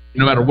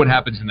no matter what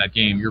happens in that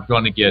game, you're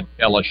going to get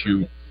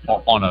LSU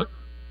on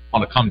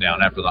a come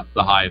down after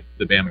the high of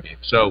the Bama game.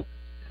 So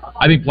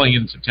I think playing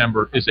in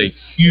September is a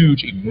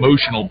huge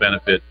emotional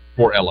benefit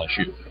for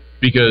LSU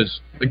because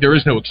there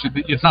is no –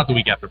 it's not the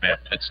week after Bama.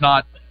 It's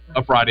not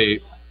a Friday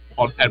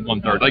at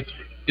 1:30.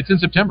 It's in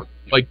September.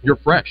 You're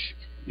fresh.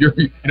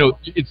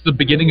 It's the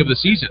beginning of the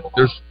season.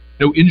 There's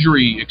no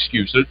injury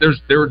excuse.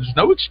 There's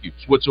no excuse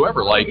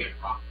whatsoever.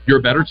 You're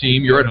a better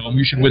team. You're at home.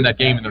 You should win that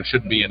game, and there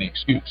shouldn't be any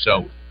excuse.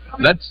 So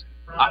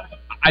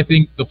I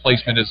think the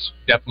placement is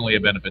definitely a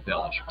benefit to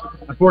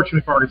LSU.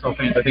 Unfortunately for Arkansas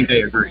fans, I think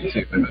they agree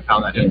too with how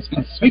that is.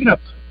 Speaking of,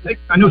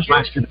 I know it's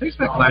last year, but think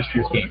back to last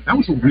year's game. That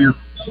was a weird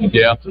game.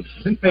 Yeah. It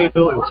was in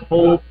Fayetteville. It was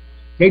cold.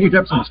 KJ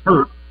Jefferson was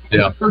hurt. It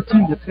was a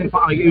 13-10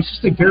 final. It was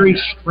just a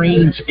very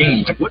strange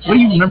game. Like, what do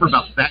you remember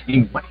about that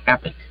game? What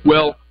happened?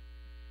 Well,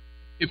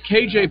 if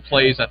KJ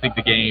plays, I think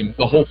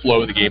the whole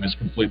flow of the game is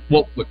complete.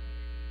 Well, look,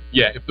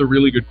 yeah, if the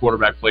really good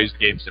quarterback plays,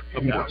 the game's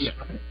different, of course.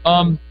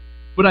 Yeah.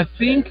 But I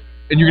think,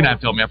 and you're going to have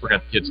to tell me, I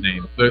forgot the kid's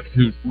name.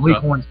 Lee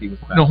Hornsby was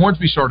back. No,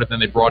 Hornsby started, then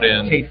they brought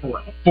in... Cade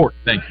Ford,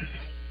 thank you.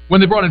 When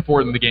they brought in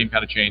Ford, then the game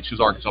kind of changed because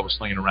Arkansas was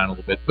slinging around a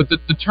little bit. But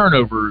the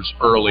turnovers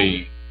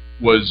early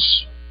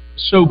was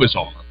so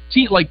bizarre.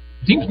 Teams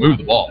moved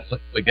the ball.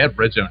 Like, they had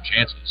red zone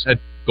chances, had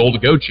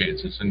goal-to-go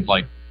chances. And,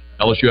 like,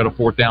 LSU had a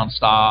 4th down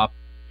stop.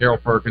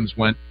 Harold Perkins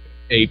went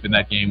 8th in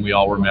that game. We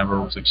all remember.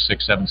 It was like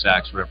 6-7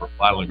 sacks, whatever.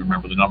 I don't even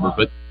remember the number.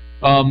 But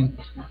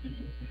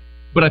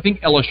I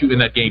think LSU in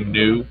that game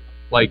knew,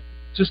 like,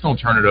 just don't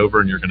turn it over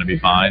and you're going to be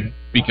fine.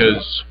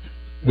 Because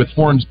with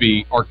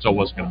Hornsby, Arkansas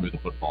wasn't going to move the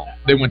football.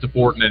 They went to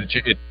Fort, and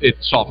it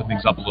softened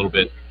things up a little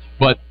bit.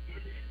 But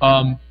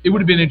it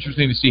would have been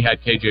interesting to see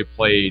had KJ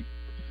played.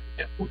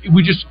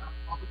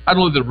 I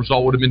don't know if the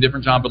result would have been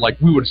different, John, but, like,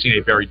 we would have seen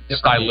a very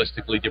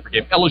stylistically different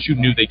game. LSU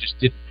knew they just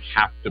didn't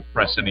have to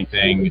press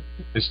anything.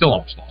 They still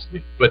almost lost the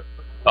game. But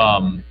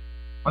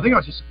I think I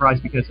was just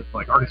surprised because of,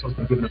 like, Arkansas's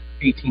been giving up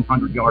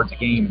 1,800 yards a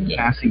game in the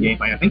passing game.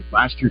 Like, I think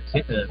last year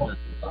the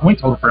point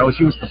total for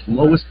LSU was the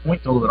lowest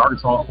point total that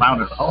Arkansas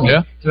allowed at home.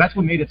 Yeah. So that's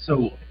what made it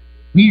so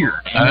weird.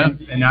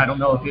 And I don't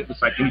know if it was,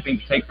 like, anything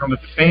to take from it.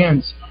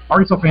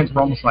 Arkansas fans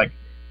were almost like,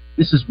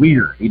 this is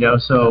weird, you know?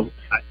 So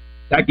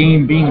that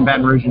game being in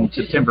Baton Rouge in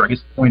September, I guess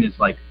the point is,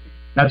 like,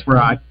 that's where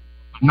I'm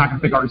not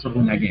going to pick Arkansas to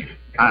win that game.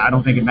 I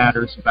don't think it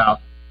matters about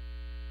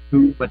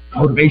what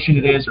motivation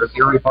it is or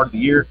the early part of the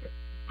year.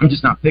 I'm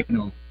just not picking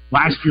them.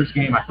 Last year's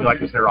game, I feel like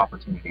was their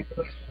opportunity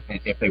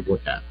if they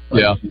would have.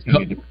 Yeah,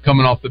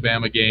 coming off the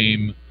Bama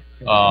game,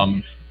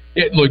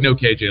 look, no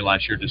KJ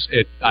last year.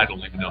 I don't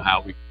even know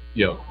how it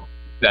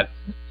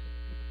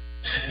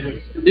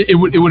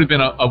would have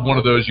been one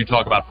of those you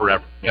talk about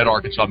forever. Had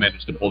Arkansas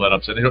managed to pull that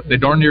upset, they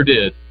darn near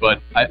did.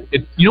 But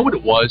you know what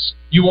it was?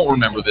 You won't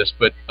remember this,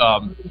 but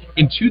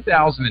in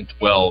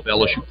 2012,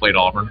 LSU played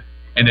Auburn.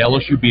 And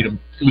LSU beat them.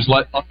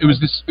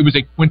 It was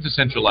a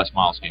quintessential Les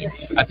Miles game.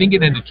 I think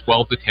it ended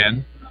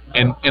 12-10,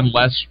 and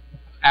Les,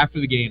 after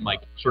the game,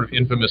 like, sort of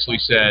infamously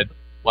said,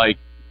 like,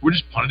 we're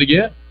just punt it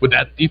again with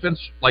that defense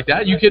like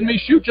that. You kidding me?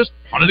 Shoot, just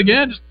punt it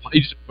again.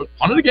 Just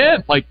punt it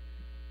again. Like,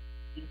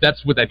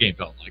 that's what that game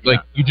felt like.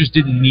 Like, you just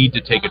didn't need to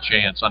take a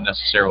chance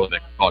unnecessarily that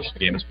could cost you the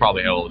game. It's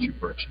probably how LSU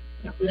approached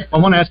it. I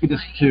want to ask you this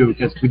too,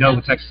 because we know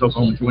the Texas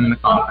Oklahoma is winning the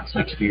conference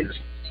next year.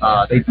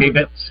 They gave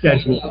that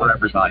schedule for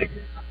everybody.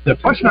 The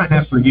question I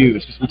have for you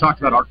is, because we talked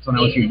about Arkansas and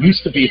LSU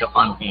used to be the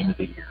final game of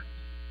the year,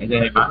 and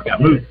then it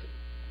got moved.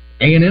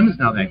 A&M is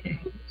now that game.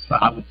 So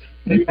I would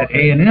think that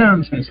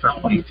A&M is going to start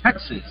playing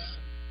Texas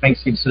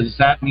Thanksgiving. So does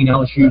that mean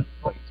LSU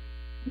plays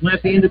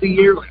at the end of the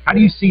year? Like, how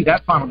do you see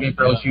that final game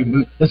for LSU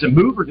move? Does it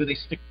move, or do they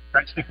stick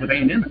with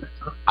A&M at that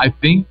time? I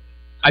think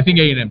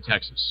A&M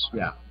Texas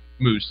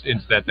moves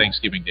into that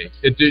Thanksgiving date.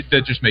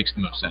 That just makes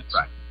the most sense.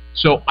 Right.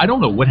 So I don't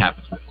know what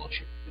happens with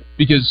LSU,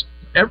 because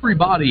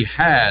everybody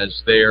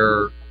has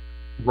their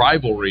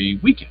rivalry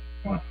weekend.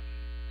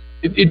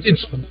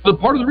 It's the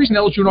part of the reason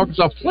LSU and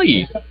Arkansas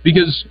played,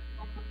 because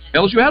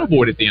LSU had a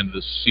void at the end of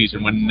the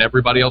season when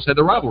everybody else had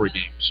their rivalry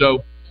game.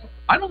 So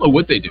I don't know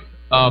what they do.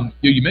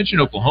 You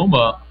mentioned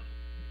Oklahoma.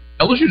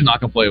 LSU's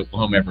not going to play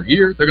Oklahoma every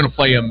year. They're going to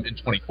play them in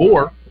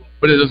 24,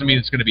 but it doesn't mean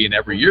it's going to be an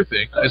every year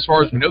thing. As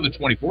far as we know, the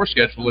 24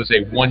 schedule is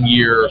a 1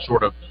 year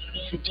sort of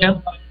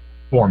temp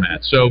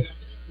format. So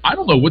I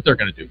don't know what they're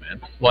going to do, man.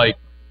 Like,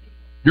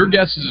 your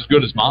guess is as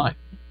good as mine.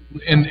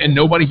 And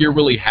nobody here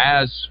really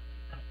has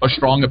a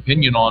strong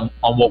opinion on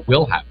what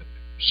will happen.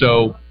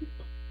 So,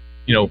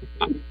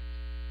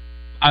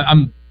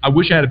 I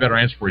wish I had a better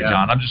answer for you,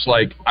 John. I'm just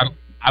like,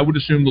 I would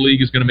assume the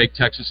league is going to make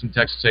Texas and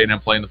Texas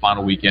A&M play in the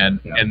final weekend,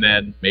 and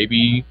then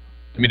maybe,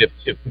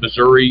 if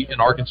Missouri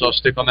and Arkansas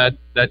stick on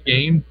that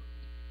game,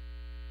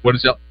 what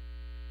is that?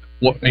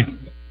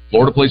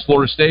 Florida plays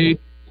Florida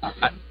State.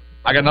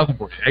 I got nothing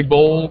for you. Egg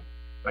Bowl.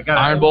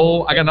 Iron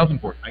Bowl, I got nothing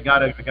for you. I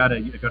got a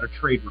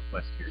trade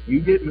request here.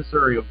 You get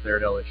Missouri over there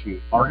at LSU.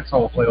 Arkansas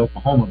will play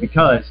Oklahoma,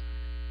 because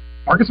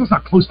Arkansas's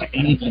not close to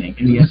anything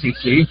in the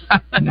SEC.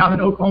 Now that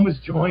Oklahoma's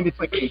joined, it's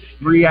like a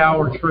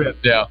 3-hour trip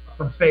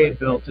from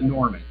Fayetteville to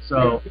Norman.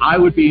 So I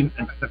would be, and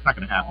that's not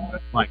going to happen,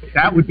 but like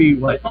that would be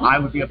what I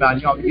would be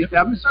about. You have to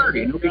have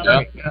Missouri, and it'll be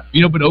great.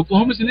 Yeah. But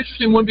Oklahoma's an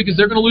interesting one because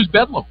they're going to lose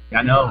Bedlam.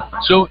 I know.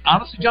 So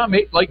honestly, John,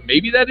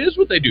 maybe that is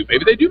what they do.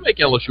 Maybe they do make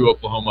LSU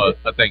Oklahoma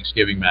a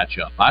Thanksgiving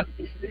matchup. I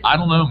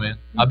don't know, man.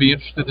 I'd be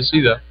interested to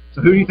see that. So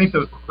who do you think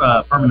the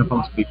permanent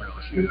opponents will be for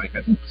LSU? Like,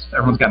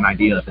 everyone's got an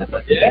idea of it,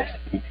 but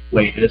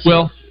wait,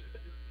 well,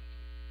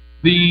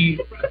 the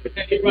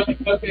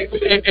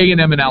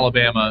A&M and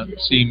Alabama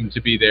seem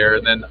to be there,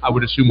 and then I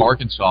would assume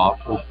Arkansas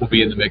will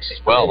be in the mix as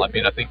well. I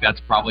think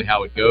that's probably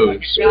how it goes.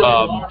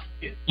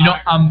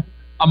 I'm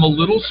a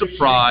little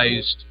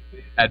surprised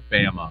at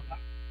Bama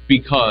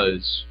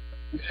because,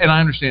 and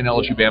I understand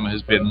LSU Bama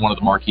has been one of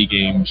the marquee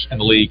games in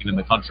the league and in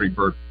the country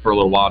for a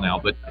little while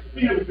now, but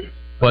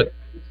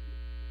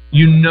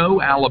you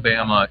know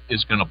Alabama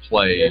is going to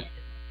play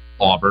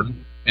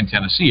Auburn and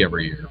Tennessee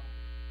every year.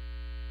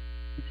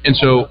 And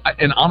so,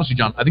 and honestly,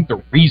 John, I think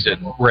the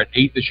reason we're at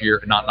 8 this year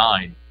and not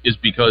 9 is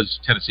because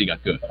Tennessee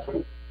got good.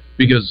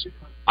 Because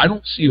I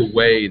don't see a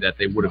way that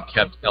they would have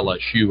kept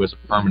LSU as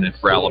a permanent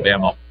for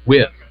Alabama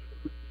with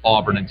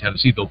Auburn and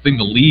Tennessee. The thing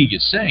the league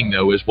is saying,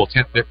 though, is, well,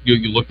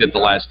 you looked at the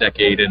last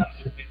decade and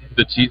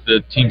the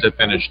teams that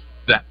finished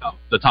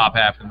the top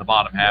half and the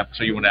bottom half,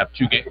 so you want to have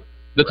 2 games.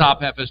 The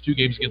top half has 2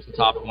 games against the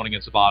top and 1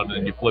 against the bottom, and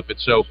then you flip it.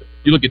 So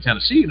you look at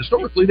Tennessee, and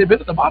historically they've been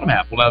at the bottom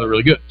half. Well, now they're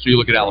really good. So you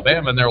look at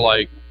Alabama, and they're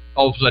like,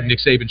 all of a sudden Nick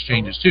Saban's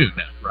changed his tune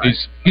now. Right.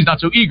 He's not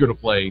so eager to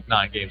play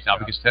 9 games now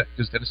because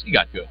Tennessee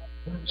got good.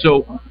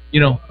 So,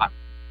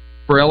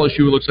 for LSU,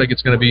 it looks like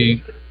it's going to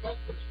be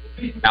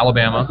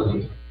Alabama,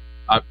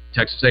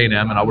 Texas A&M,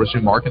 and I would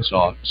assume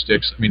Arkansas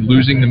sticks. I mean,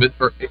 losing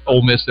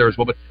Ole Miss there as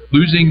well, but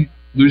losing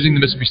the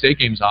Mississippi State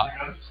game's hot.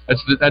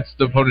 That's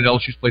the opponent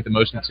LSU's played the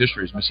most in its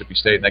history is Mississippi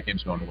State, and that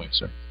game's going away.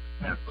 So,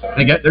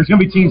 there's going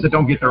to be teams that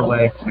don't get their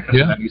way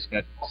because of that new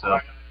schedule. So,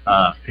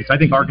 I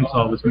think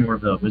Arkansas was more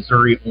of the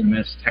Missouri, Ole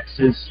Miss,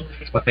 Texas.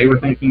 That's what they were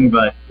thinking,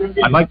 but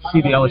I'd like to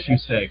see the LSU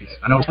stay.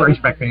 I know for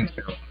H-back fans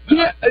care.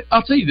 Yeah,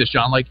 I'll tell you this,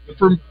 John. Like,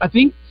 I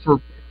think for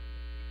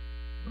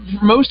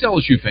most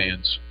LSU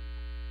fans,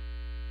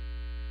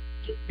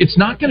 it's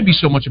not going to be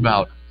so much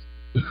about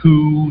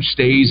who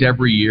stays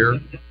every year.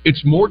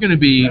 It's more going to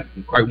be,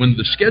 all right, when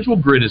the schedule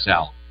grid is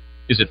out,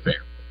 is it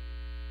fair?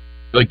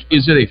 Like,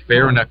 is it a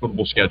fair and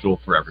equitable schedule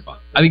for everybody?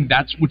 I think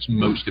that's what's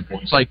most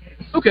important. It's like,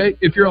 okay,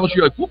 if you're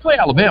LSU, like, we'll play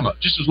Alabama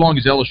just as long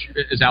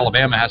as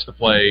Alabama has to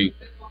play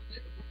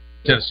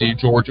Tennessee,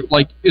 Georgia.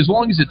 Like, as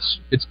long as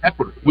it's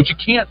equitable. What you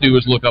can't do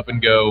is look up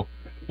and go,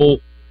 well,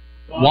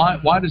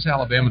 why does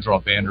Alabama draw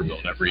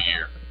Vanderbilt every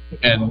year?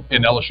 And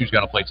LSU's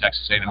got to play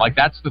Texas A&M. Like,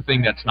 that's the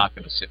thing that's not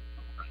going to sit.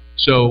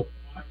 So,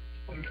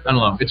 I don't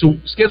know.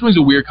 Scheduling is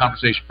a weird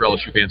conversation for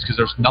LSU fans because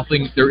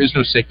there is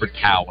no sacred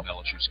cow on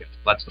LSU schedule.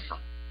 That's the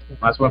problem.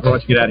 That's what I'll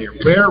let you get out of here.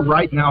 Where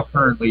right now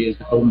currently is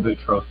the Golden Boot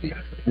Trophy?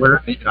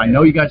 Where I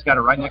know you guys got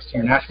it right next to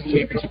your national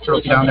championship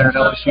trophy down there at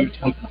LSU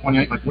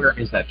 2028. Like, where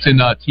is that? It's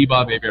in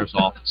T-Bob Avere's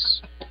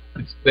office.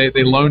 They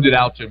loaned it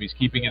out to him. He's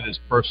keeping it in his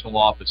personal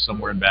office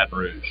somewhere in Baton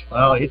Rouge.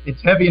 Well,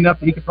 it's heavy enough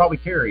that he could probably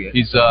carry it.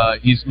 He's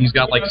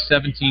got like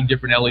 17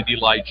 different LED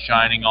lights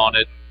shining on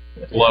it,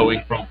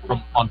 glowing from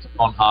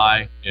on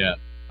high. Yeah.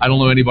 I don't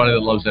know anybody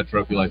that loves that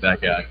trophy like that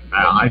guy.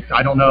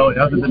 I don't know,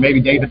 other than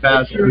maybe David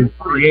Basil, who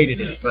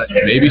created it. But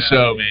maybe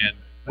so, man.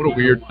 What a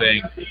weird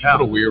thing. Yeah.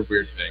 What a weird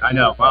thing. I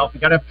know. Well, you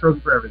got to have a trophy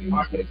for everything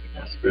these days, I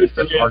guess.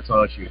 That's parts of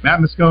LSU.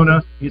 Matt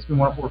Moscona, ESPN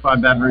 104.5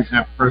 Baton Rouge, and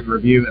after further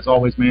review. As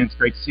always, man, it's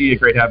great to see you.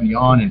 Great having you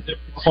on. And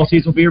football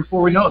season will be here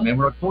before we know it, man.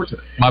 We're looking forward to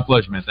it. My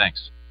pleasure, man.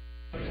 Thanks.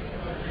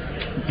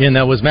 Again,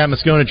 that was Matt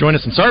Moscona joining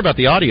us. And sorry about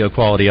the audio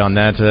quality on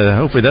that.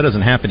 Hopefully that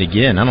doesn't happen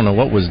again. I don't know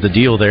what was the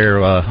deal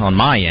there on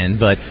my end,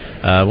 but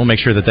we'll make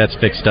sure that that's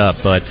fixed up.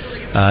 But,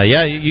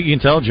 yeah, you can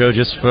tell, Joe,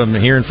 just from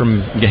hearing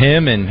from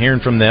him and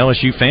hearing from the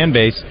LSU fan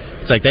base,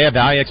 it's like they have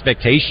high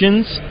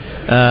expectations,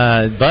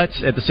 but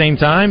at the same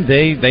time,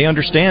 they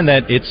understand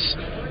that it's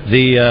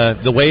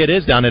the way it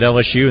is down at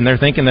LSU, and they're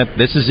thinking that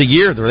this is a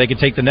year where they can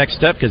take the next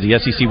step because the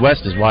SEC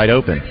West is wide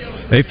open.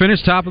 They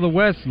finished top of the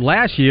West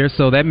last year,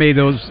 so that made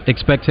those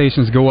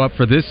expectations go up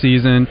for this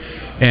season,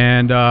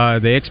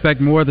 and they expect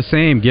more of the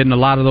same, getting a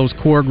lot of those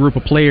core group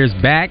of players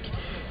back,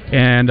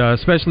 and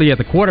especially at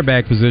the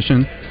quarterback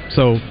position.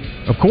 So,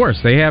 of course,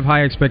 they have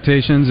high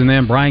expectations, and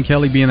then Brian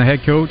Kelly being the head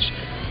coach,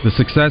 the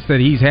success that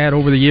he's had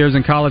over the years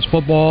in college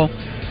football,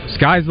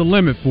 sky's the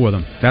limit for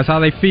them. That's how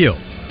they feel.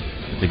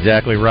 That's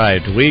exactly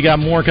right. We got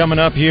more coming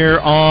up here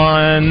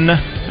on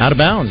Out of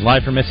Bounds,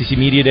 live from SEC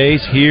Media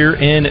Days here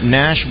in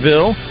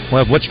Nashville.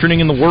 We'll have what's trending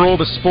in the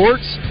world of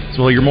sports, as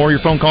well as your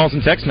phone calls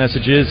and text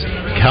messages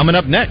coming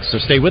up next, so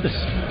stay with us.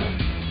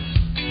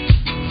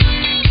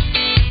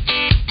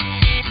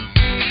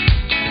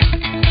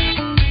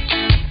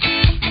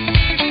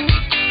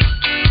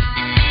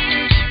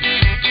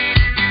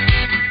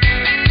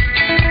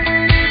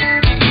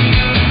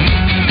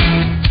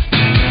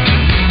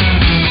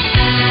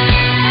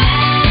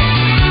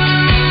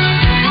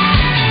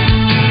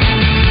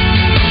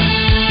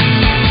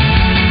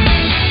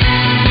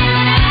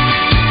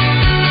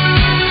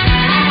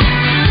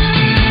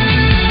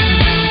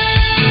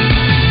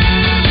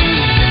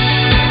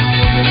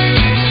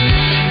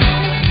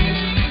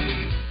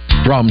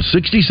 From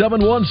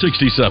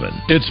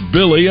 67-167, it's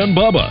Billy and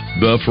Bubba,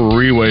 the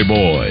Freeway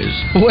Boys.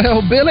 Well,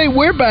 Billy,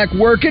 we're back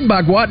working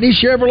by Gwatney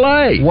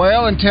Chevrolet.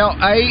 Well, until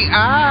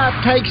AI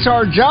takes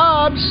our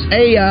jobs.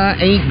 AI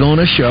ain't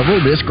gonna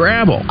shovel this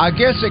gravel. I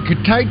guess it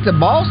could take the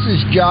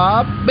boss's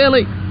job.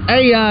 Billy,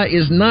 AI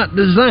is not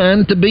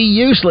designed to be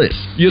useless.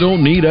 You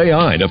don't need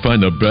AI to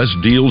find the best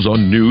deals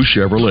on new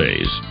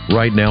Chevrolets.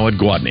 Right now at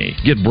Gwatney,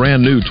 get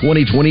brand new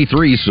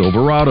 2023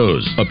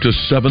 Silverados up to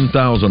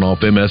 $7,000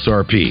 off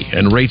MSRP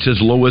and rates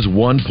as low as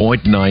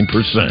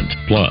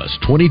 1.9%. Plus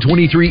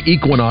 2023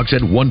 Equinox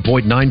at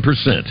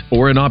 1.9%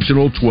 or an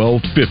optional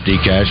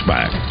 $1,250 cash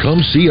back.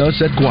 Come see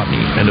us at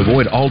Gwatney and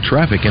avoid all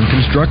traffic and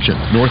construction.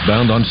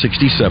 Northbound on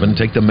 67,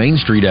 take the Main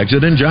Street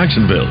exit in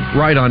Jacksonville.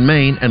 Right on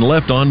Main and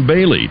left on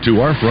Bailey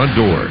to our front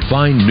door.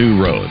 Find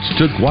new roads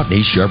to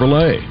Gwatney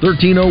Chevrolet.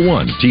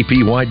 1301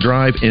 TP White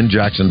Drive in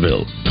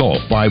Jacksonville. Call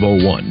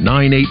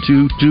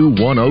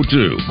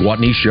 501-982-2102.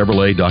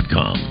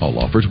 GwatneyChevrolet.com. All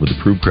offers with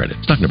approved credit.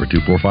 Stock number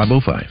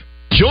 24505.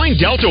 Join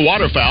Delta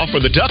Waterfowl for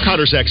the Duck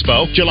Hunters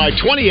Expo, July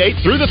 28th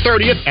through the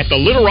 30th at the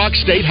Little Rock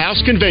State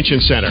House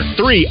Convention Center.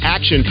 3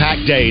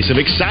 action-packed days of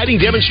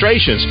exciting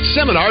demonstrations,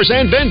 seminars,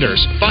 and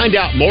vendors. Find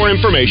out more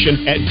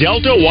information at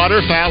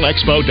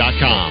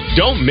DeltaWaterfowlExpo.com.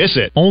 Don't miss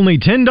it. Only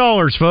 $10,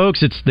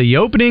 folks. It's the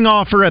opening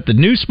offer at the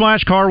new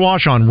Splash Car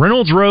Wash on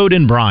Reynolds Road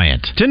in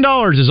Bryant.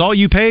 $10 is all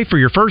you pay for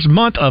your first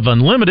month of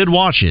unlimited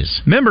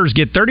washes. Members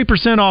get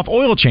 30% off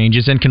oil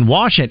changes and can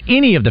wash at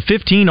any of the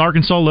 15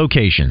 Arkansas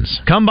locations.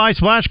 Come by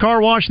Splash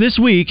Car Wash this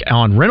week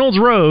on Reynolds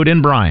Road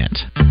in Bryant.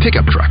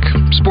 Pickup truck,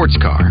 sports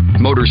car,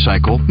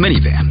 motorcycle,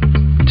 minivan,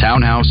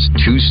 townhouse,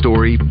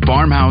 2-story,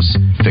 farmhouse,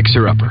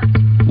 fixer-upper.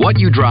 What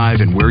you drive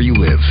and where you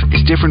live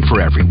is different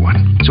for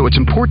everyone, so it's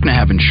important to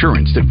have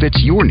insurance that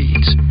fits your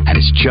needs and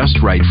is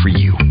just right for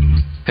you.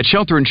 At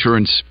Shelter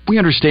Insurance, we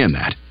understand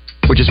that,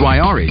 which is why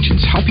our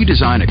agents help you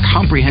design a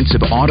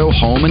comprehensive auto,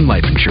 home, and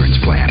life insurance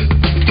plan.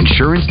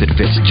 Insurance that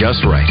fits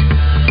just right.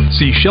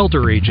 See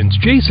Shelter agents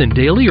Jason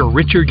Daly or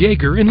Richard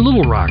Yeager in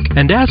Little Rock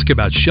and ask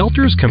about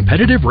Shelter's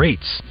competitive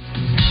rates.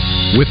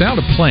 Without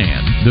a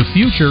plan, the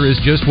future is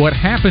just what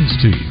happens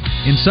to you.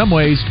 In some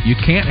ways, you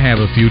can't have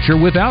a future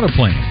without a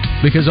plan,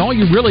 because all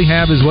you really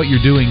have is what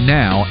you're doing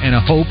now and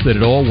a hope that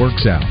it all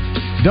works out.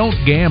 Don't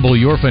gamble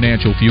your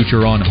financial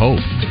future on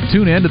hope.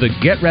 Tune in to the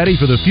Get Ready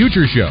for the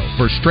Future show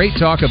for straight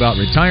talk about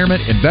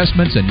retirement,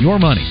 investments, and your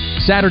money.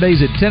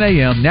 Saturdays at 10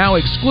 a.m., now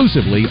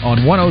exclusively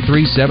on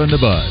 103.7 The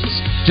Buzz.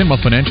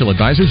 Genworth Financial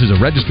Advisors is a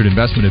registered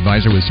investment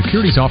advisor with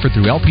securities offered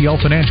through LPL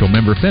Financial,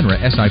 member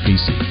FINRA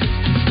SIPC.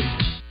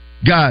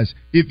 Guys,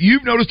 if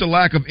you've noticed a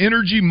lack of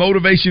energy,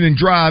 motivation, and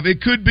drive,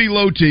 it could be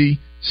low T.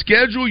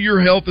 Schedule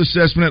your health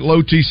assessment at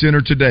Low T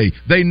Center today.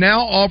 They now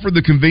offer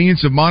the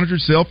convenience of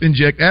monitored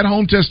self-inject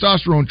at-home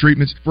testosterone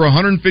treatments for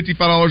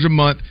 $155 a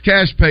month,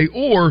 cash pay,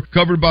 or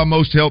covered by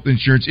most health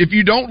insurance. If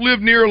you don't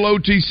live near a Low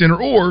T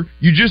Center or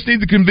you just need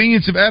the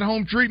convenience of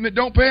at-home treatment,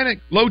 don't panic.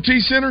 Low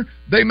T Center,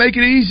 they make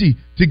it easy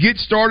to get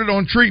started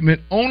on treatment.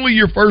 Only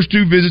your first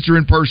 2 visits are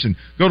in person.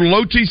 Go to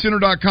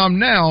lowtcenter.com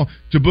now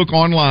to book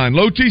online.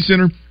 Low T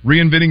Center,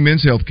 reinventing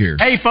men's healthcare.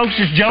 Hey, folks,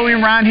 it's Joey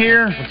and Ryan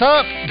here. What's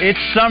up? It's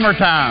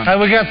summertime. Hey,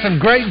 we got some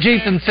great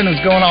Jeep incentives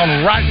going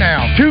on right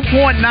now.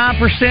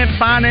 2.9%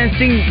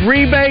 financing,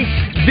 rebates,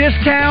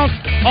 discounts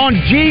on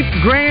Jeep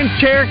Grand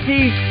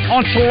Cherokee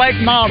on select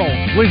models.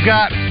 We've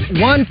got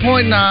 1.9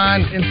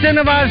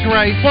 incentivized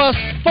rate plus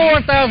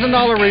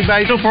 $4,000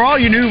 rebate. So for all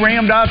you new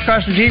Ram, Dodge,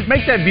 Chrysler, Jeep,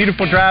 make that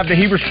beautiful drive to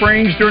Heber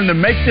Springs during the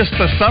Make This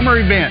the Summer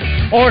event.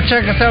 Or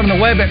check us out on the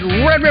web at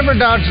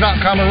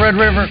RedRiverDodge.com or Red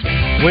River.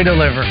 We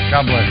deliver.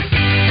 God bless.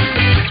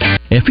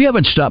 If you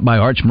haven't stopped by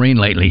Arch Marine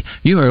lately,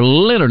 you are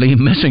literally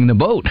missing the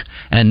boat.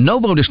 And no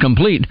boat is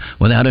complete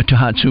without a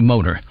Tohatsu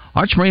motor.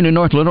 Arch Marine in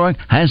North Little Rock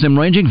has them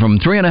ranging from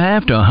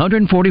 3.5 to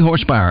 140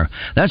 horsepower.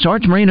 That's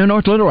Arch Marine in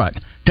North Little Rock.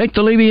 Take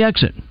the Levy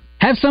exit.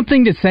 Have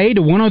something to say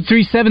to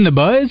 103.7 The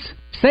Buzz?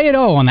 Say it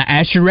all on the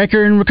Ask Your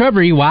Wrecker and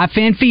Recovery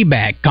Y-Fan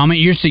feedback. Comment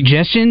your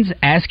suggestions,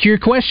 ask your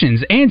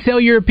questions, and tell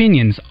your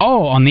opinions.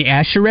 All on the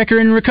Ask Your Wrecker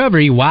and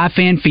Recovery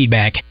Y-Fan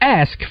feedback.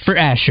 Ask for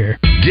Asher.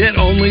 Get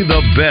only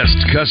the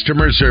best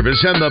customer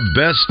service and the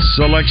best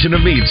selection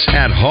of meats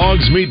at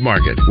Hogs Meat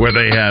Market, where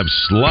they have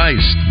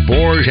sliced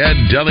boar head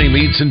deli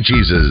meats and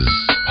cheeses.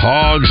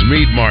 Hogs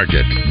Meat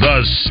Market,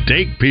 the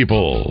steak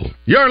people.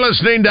 You're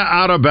listening to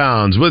Out of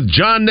Bounds with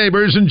John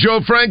Neighbors and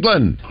Joe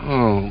Franklin.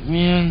 Oh,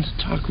 man,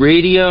 talk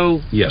radio.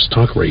 Yes,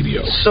 talk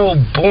radio. So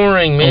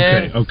boring,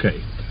 man. Okay.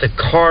 The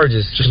car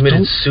just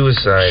committed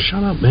suicide.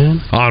 Shut up,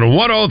 man. On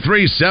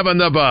 103.7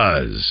 The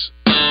Buzz.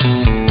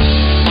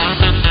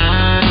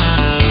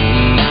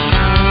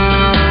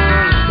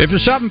 If you're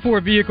shopping for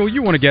a vehicle,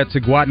 you want to get to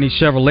Gwatney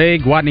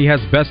Chevrolet. Gwatney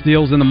has best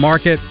deals in the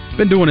market.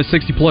 Been doing it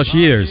 60-plus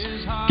years.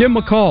 Give them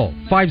a call,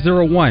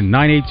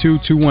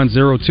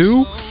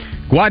 501-982-2102.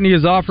 Gwatney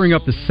is offering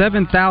up to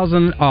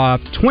 $7,000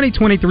 off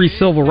 2023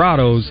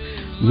 Silverados.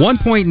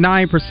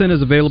 1.9%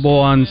 is available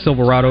on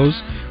Silverados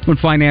when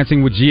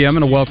financing with GM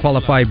and a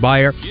well-qualified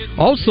buyer.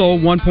 Also,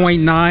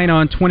 1.9%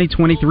 on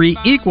 2023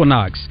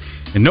 Equinox.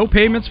 And no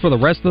payments for the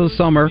rest of the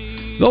summer.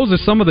 Those are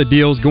some of the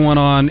deals going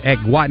on at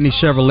Gwatney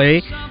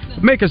Chevrolet.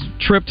 Make a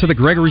trip to the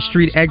Gregory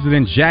Street exit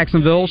in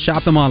Jacksonville.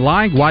 Shop them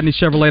online,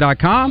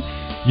 GwatneyChevrolet.com.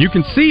 You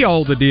can see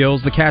all the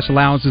deals, the cash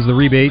allowances, the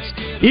rebates,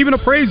 even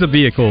appraise a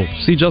vehicle.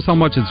 See just how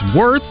much it's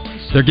worth.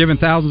 They're giving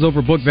thousands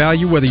over book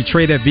value whether you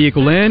trade that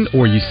vehicle in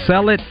or you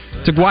sell it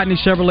to Gwatney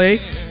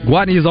Chevrolet.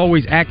 Gwatney is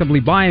always actively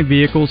buying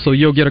vehicles, so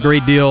you'll get a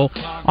great deal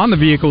on the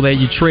vehicle that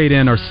you trade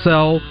in or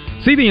sell.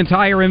 See the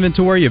entire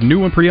inventory of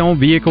new and pre-owned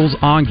vehicles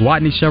on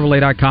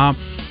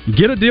GwatneyChevrolet.com.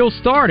 Get a deal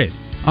started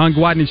on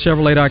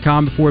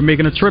GwatneyChevrolet.com before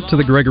making a trip to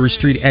the Gregory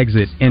Street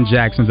exit in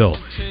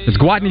Jacksonville. It's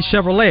Gwatney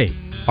Chevrolet,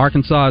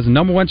 Arkansas's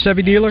 #1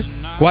 Chevy dealer.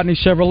 Gwatney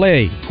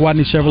Chevrolet,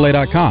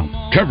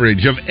 GwatneyChevrolet.com.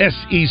 Coverage of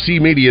SEC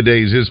Media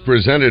Days is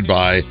presented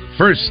by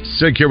First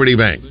Security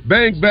Bank.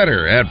 Bank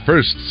better at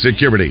First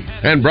Security.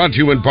 And brought to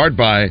you in part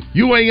by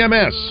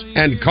UAMS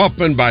and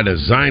Kaufman by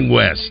Design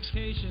West.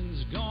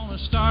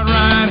 Start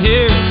right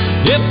here.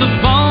 If the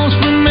ball's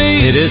for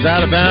me. It is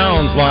Out of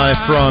Bounds live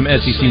from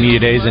SEC Media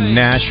Days in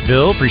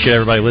Nashville. Appreciate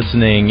everybody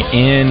listening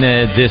in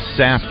this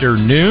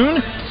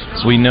afternoon.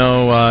 So we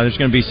know there's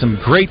going to be some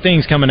great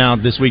things coming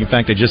out this week. In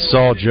fact, I just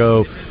saw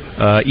Joe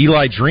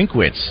Eli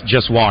Drinkwitz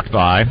just walked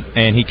by,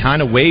 and he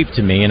kind of waved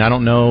to me, and I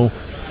don't know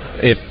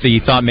if he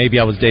thought maybe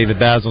I was David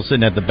Basil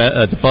sitting at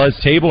the Buzz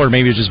table, or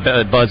maybe it was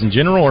just Buzz in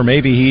general, or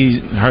maybe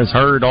he has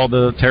heard all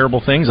the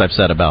terrible things I've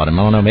said about him.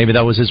 I don't know. Maybe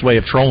that was his way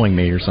of trolling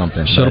me or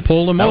something. Should have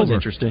pulled him over. That was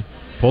interesting.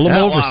 Pull him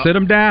over, sit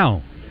him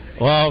down.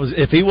 Well,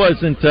 if he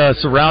wasn't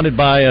surrounded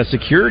by a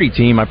security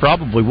team, I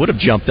probably would have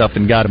jumped up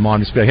and got him on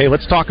and just be like, hey,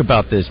 let's talk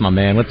about this, my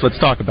man. Let's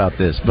talk about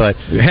this. But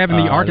having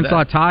the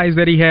Arkansas ties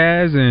that he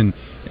has, and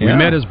we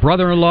met his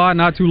brother-in-law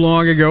not too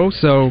long ago,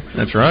 so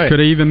that's right. Could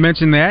have even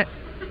mentioned that.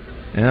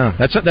 Yeah,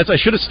 that's. I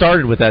should have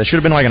started with that. It should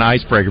have been like an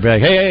icebreaker. Be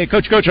like, hey,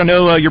 Coach, I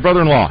know your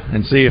brother-in-law,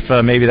 and see if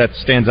maybe that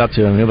stands out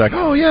to him. And he'll be like,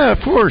 oh yeah, of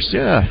course,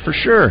 yeah, for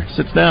sure.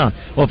 Sits down.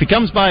 Well, if he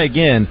comes by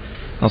again,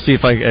 I'll see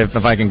if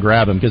I can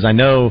grab him, because I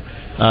know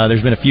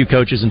there's been a few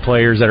coaches and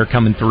players that are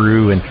coming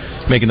through and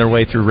making their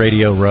way through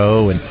Radio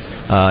Row. And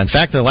in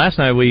fact, the last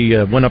night we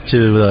went up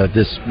to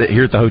this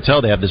here at the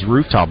hotel. They have this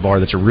rooftop bar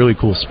that's a really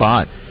cool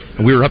spot.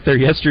 And we were up there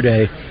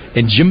yesterday,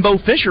 and Jimbo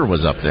Fisher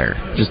was up there,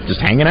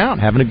 just hanging out,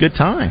 having a good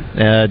time.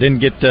 Didn't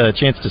get a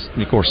chance to,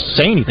 of course,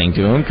 say anything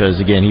to him because,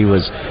 again, he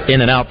was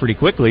in and out pretty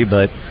quickly.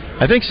 But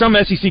I think some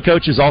SEC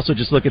coaches also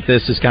just look at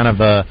this as kind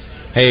of a,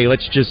 hey,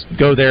 let's just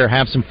go there,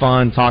 have some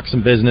fun, talk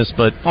some business,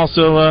 but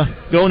also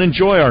go and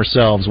enjoy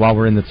ourselves while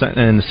we're in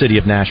the city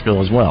of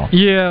Nashville as well.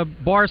 Yeah,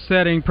 bar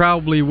setting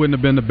probably wouldn't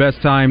have been the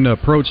best time to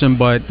approach him,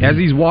 but as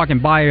he's walking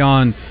by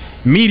on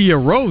Media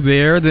Row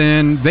there,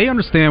 then they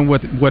understand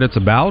what it's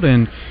about,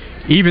 and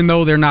even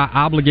though they're not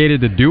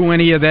obligated to do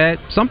any of that,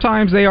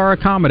 sometimes they are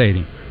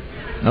accommodating.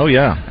 Oh,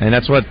 yeah, and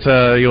that's what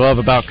you love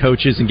about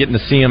coaches and getting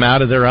to see them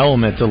out of their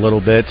element a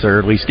little bit, or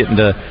at least getting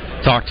to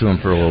talk to them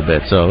for a little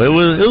bit. So it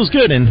was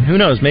good, and who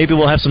knows, maybe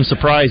we'll have some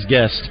surprise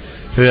guests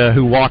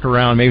who walk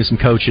around, maybe some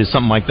coaches,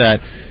 something like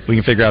that. We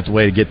can figure out the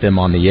way to get them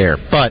on the air.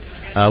 But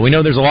we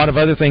know there's a lot of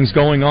other things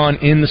going on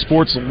in the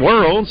sports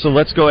world, so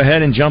let's go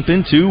ahead and jump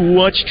into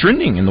what's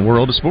trending in the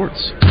world of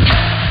sports.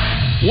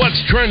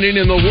 What's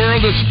trending in the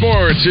world of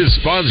sports is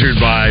sponsored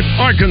by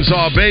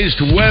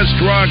Arkansas-based West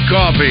Rock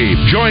Coffee.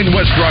 Join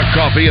West Rock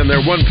Coffee and their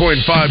 1.5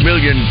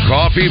 million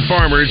coffee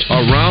farmers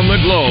around the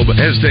globe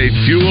as they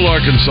fuel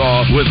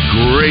Arkansas with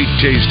great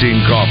tasting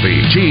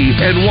coffee, tea,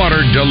 and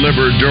water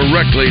delivered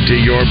directly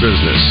to your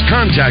business.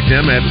 Contact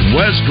them at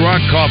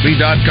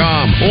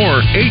westrockcoffee.com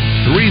or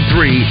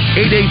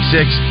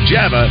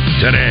 833-886-JAVA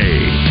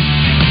today.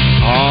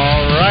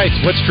 All right,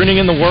 what's trending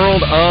in the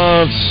world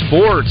of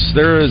sports?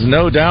 There is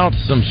no doubt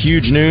some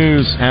huge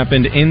news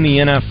happened in the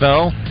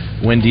NFL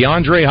when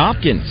DeAndre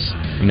Hopkins,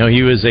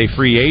 he was a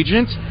free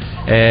agent,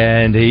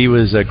 and he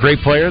was a great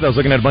player that was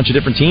looking at a bunch of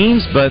different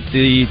teams, but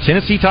the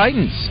Tennessee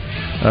Titans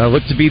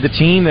looked to be the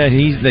team that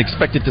he's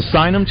expected to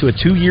sign him to a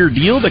 2-year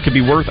deal that could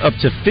be worth up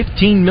to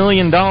 $15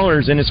 million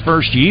in his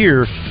first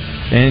year.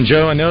 And,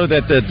 Joe, I know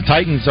that the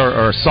Titans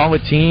are a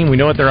solid team. We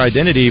know what their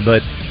identity,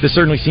 but this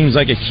certainly seems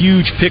like a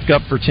huge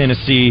pickup for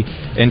Tennessee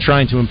in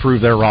trying to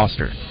improve their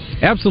roster.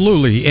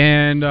 Absolutely,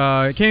 and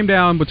it came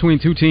down between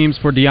two teams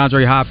for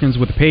DeAndre Hopkins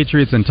with the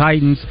Patriots and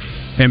Titans,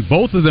 and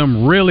both of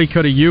them really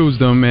could have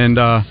used him, and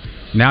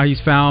now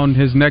he's found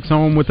his next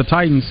home with the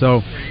Titans,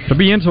 so it'll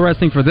be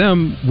interesting for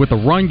them with the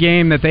run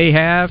game that they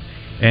have,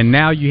 and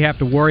now you have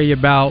to worry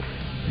about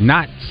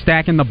not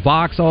stacking the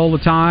box all the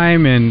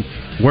time and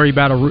worry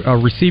about a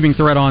receiving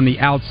threat on the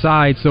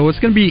outside. So it's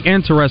going to be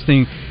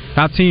interesting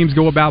how teams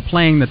go about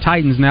playing the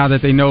Titans now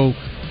that they know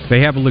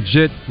they have a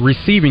legit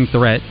receiving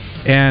threat.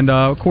 And,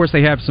 of course,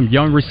 they have some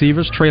young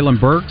receivers, Treylon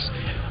Burks,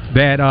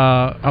 that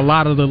a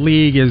lot of the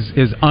league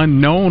is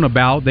unknown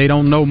about. They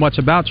don't know much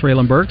about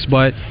Treylon Burks,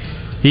 but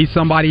he's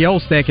somebody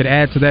else that could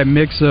add to that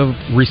mix of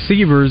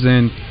receivers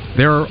and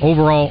their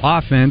overall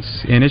offense,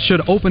 and it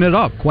should open it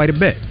up quite a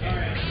bit.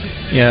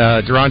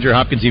 Yeah, DeAndre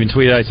Hopkins even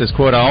tweeted, I says,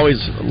 quote, I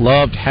always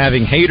loved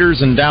having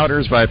haters and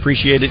doubters, but I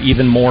appreciate it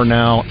even more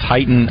now.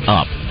 Tighten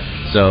up.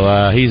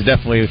 So he's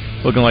definitely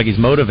looking like he's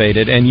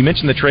motivated. And you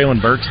mentioned the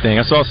Traylon Burks thing.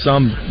 I saw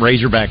some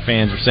Razorback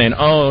fans were saying,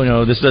 "Oh,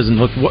 no, this doesn't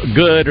look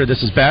good, or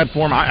this is bad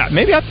for him."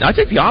 I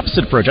take the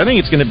opposite approach. I think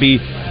it's going to be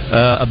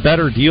a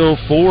better deal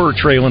for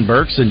Traylon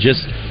Burks and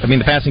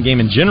the passing game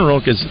in general,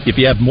 because if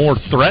you have more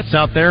threats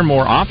out there,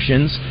 more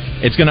options,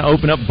 it's going to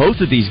open up both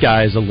of these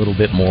guys a little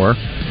bit more.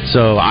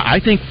 So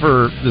I think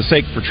for the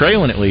sake for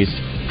Traylon at least,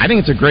 I think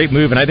it's a great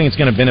move, and I think it's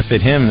going to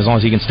benefit him as long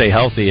as he can stay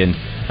healthy. And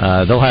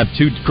they'll have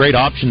two great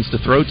options to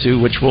throw to,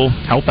 which will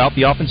help out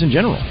the offense in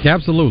general.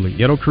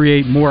 Absolutely. It'll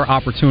create more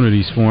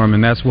opportunities for him,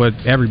 and that's what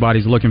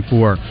everybody's looking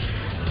for.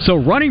 So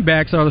running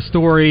backs are the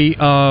story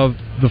of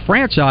the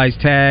franchise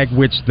tag,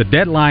 which the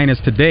deadline is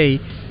today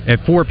at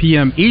 4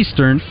 p.m.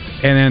 Eastern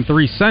and then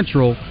 3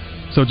 Central.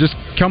 So just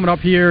coming up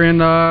here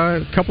in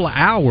a couple of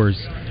hours.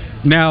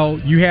 Now,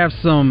 you have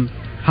some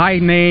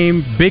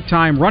high-name,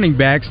 big-time running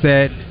backs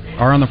that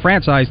are on the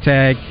franchise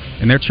tag,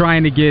 and they're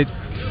trying to get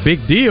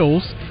big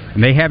deals,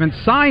 and they haven't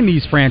signed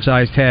these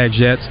franchise tags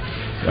yet.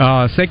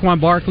 Saquon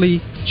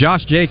Barkley,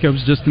 Josh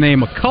Jacobs, just to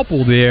name a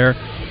couple there,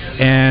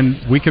 and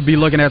we could be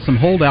looking at some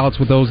holdouts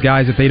with those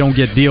guys if they don't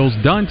get deals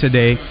done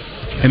today.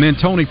 And then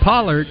Tony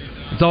Pollard,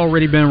 it's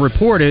already been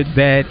reported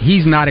that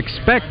he's not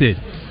expected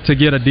to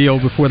get a deal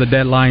before the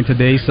deadline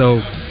today, so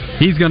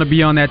he's going to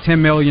be on that $10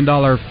 million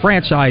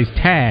franchise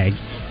tag,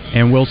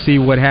 and we'll see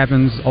what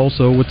happens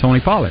also with Tony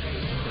Pollard.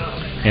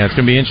 Yeah, it's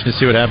going to be interesting to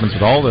see what happens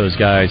with all those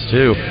guys,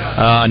 too.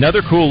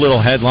 Another cool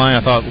little headline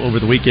I thought over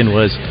the weekend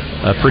was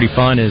pretty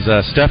fun is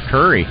Steph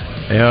Curry.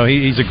 You know,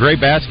 he's a great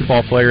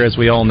basketball player, as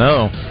we all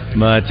know,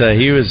 but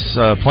he was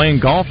playing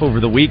golf over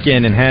the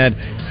weekend and had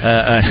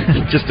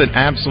just an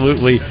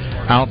absolutely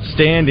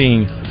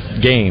outstanding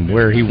game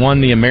where he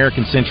won the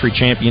American Century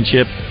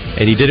Championship,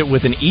 and he did it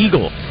with an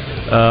eagle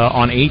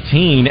on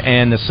 18,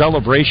 and the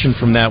celebration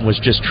from that was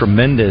just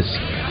tremendous.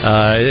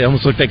 It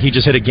almost looked like he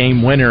just hit a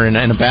game winner in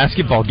a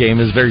basketball game.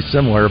 It was very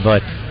similar,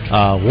 but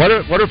what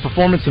a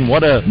performance and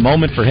what a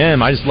moment for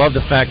him. I just love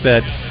the fact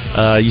that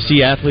you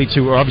see athletes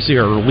who obviously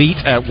are elite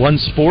at one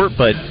sport,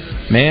 but,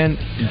 man,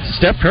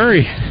 Steph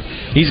Curry,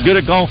 he's good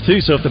at golf too,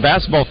 so if the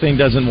basketball thing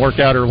doesn't work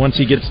out or once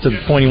he gets to the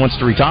point he wants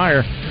to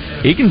retire,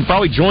 he can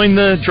probably join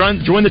the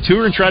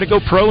tour and try to go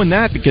pro in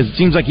that, because it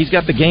seems like he's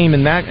got the game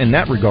in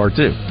that regard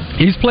too.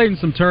 He's played in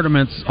some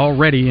tournaments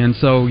already, and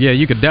so, yeah,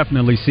 you could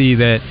definitely see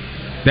that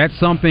that's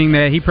something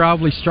that he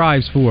probably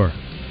strives for.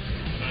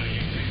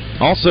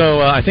 Also,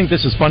 I think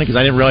this is funny because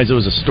I didn't realize it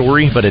was a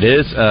story, but it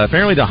is.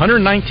 Apparently the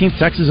 119th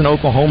Texas and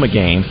Oklahoma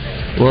game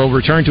will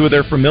return to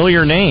their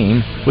familiar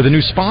name with a new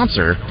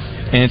sponsor,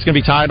 and it's going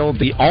to be titled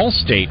the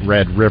All-State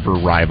Red River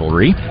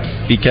Rivalry,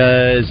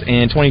 because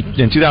in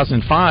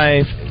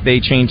 2005 they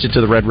changed it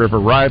to the Red River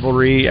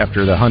Rivalry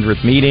after the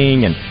 100th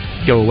meeting and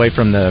go away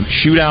from the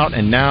shootout,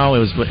 and now it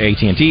was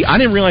AT&T. I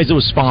didn't realize it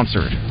was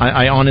sponsored.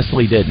 I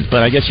honestly didn't,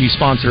 but I guess you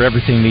sponsor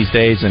everything these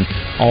days and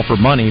all for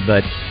money,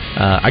 but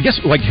I guess,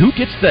 like, who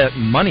gets the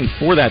money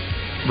for that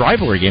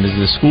rivalry game? Is it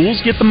the schools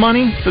get the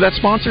money for that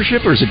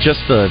sponsorship, or is it just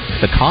the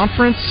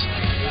conference?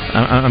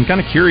 I'm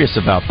kind of curious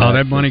about that.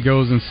 That money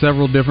goes in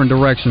several different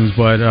directions,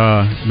 but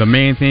the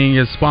main thing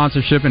is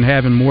sponsorship and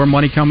having more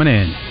money coming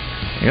in.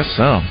 I guess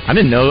so. I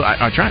didn't know.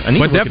 I need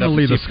but to look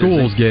definitely it up the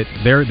schools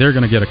they're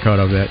going to get a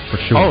cut of that for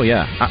sure. Oh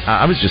yeah,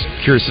 I was just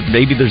curious if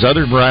maybe there's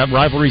other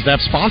rivalries that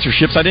have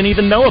sponsorships I didn't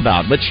even know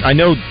about, which I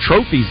know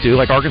trophies do,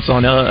 like Arkansas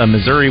and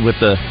Missouri with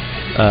the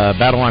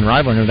Battle Line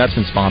rivalry. That's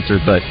been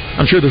sponsored, but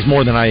I'm sure there's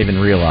more than I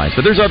even realized.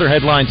 But there's other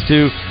headlines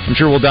too. I'm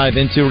sure we'll dive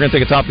into. We're going to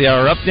take a top of the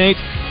hour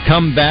update.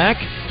 Come back.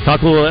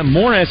 Talk a little bit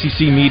more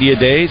SEC Media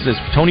Days as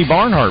Tony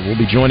Barnhart will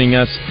be joining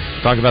us.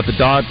 Talk about the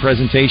Dodd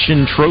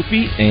Presentation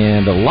Trophy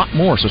and a lot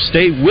more. So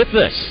stay with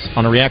us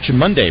on a Reaction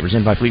Monday,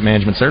 presented by Fleet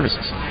Management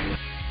Services.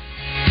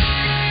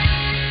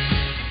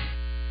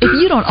 If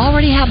you don't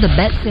already have the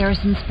Bet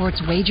Saracen Sports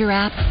Wager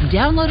app,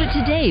 download it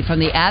today from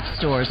the app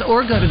stores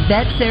or go to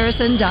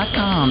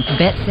BetSaracen.com.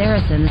 Bet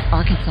Saracen is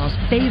Arkansas's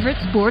favorite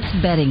sports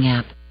betting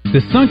app.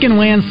 The Sunken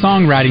Land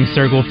Songwriting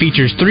Circle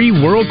features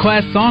 3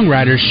 world-class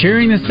songwriters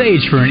sharing the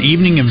stage for an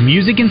evening of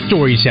music and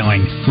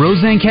storytelling.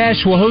 Roseanne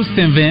Cash will host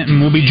the event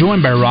and will be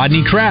joined by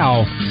Rodney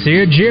Crowell,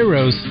 Sarah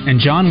Jaros, and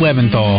John Leventhal.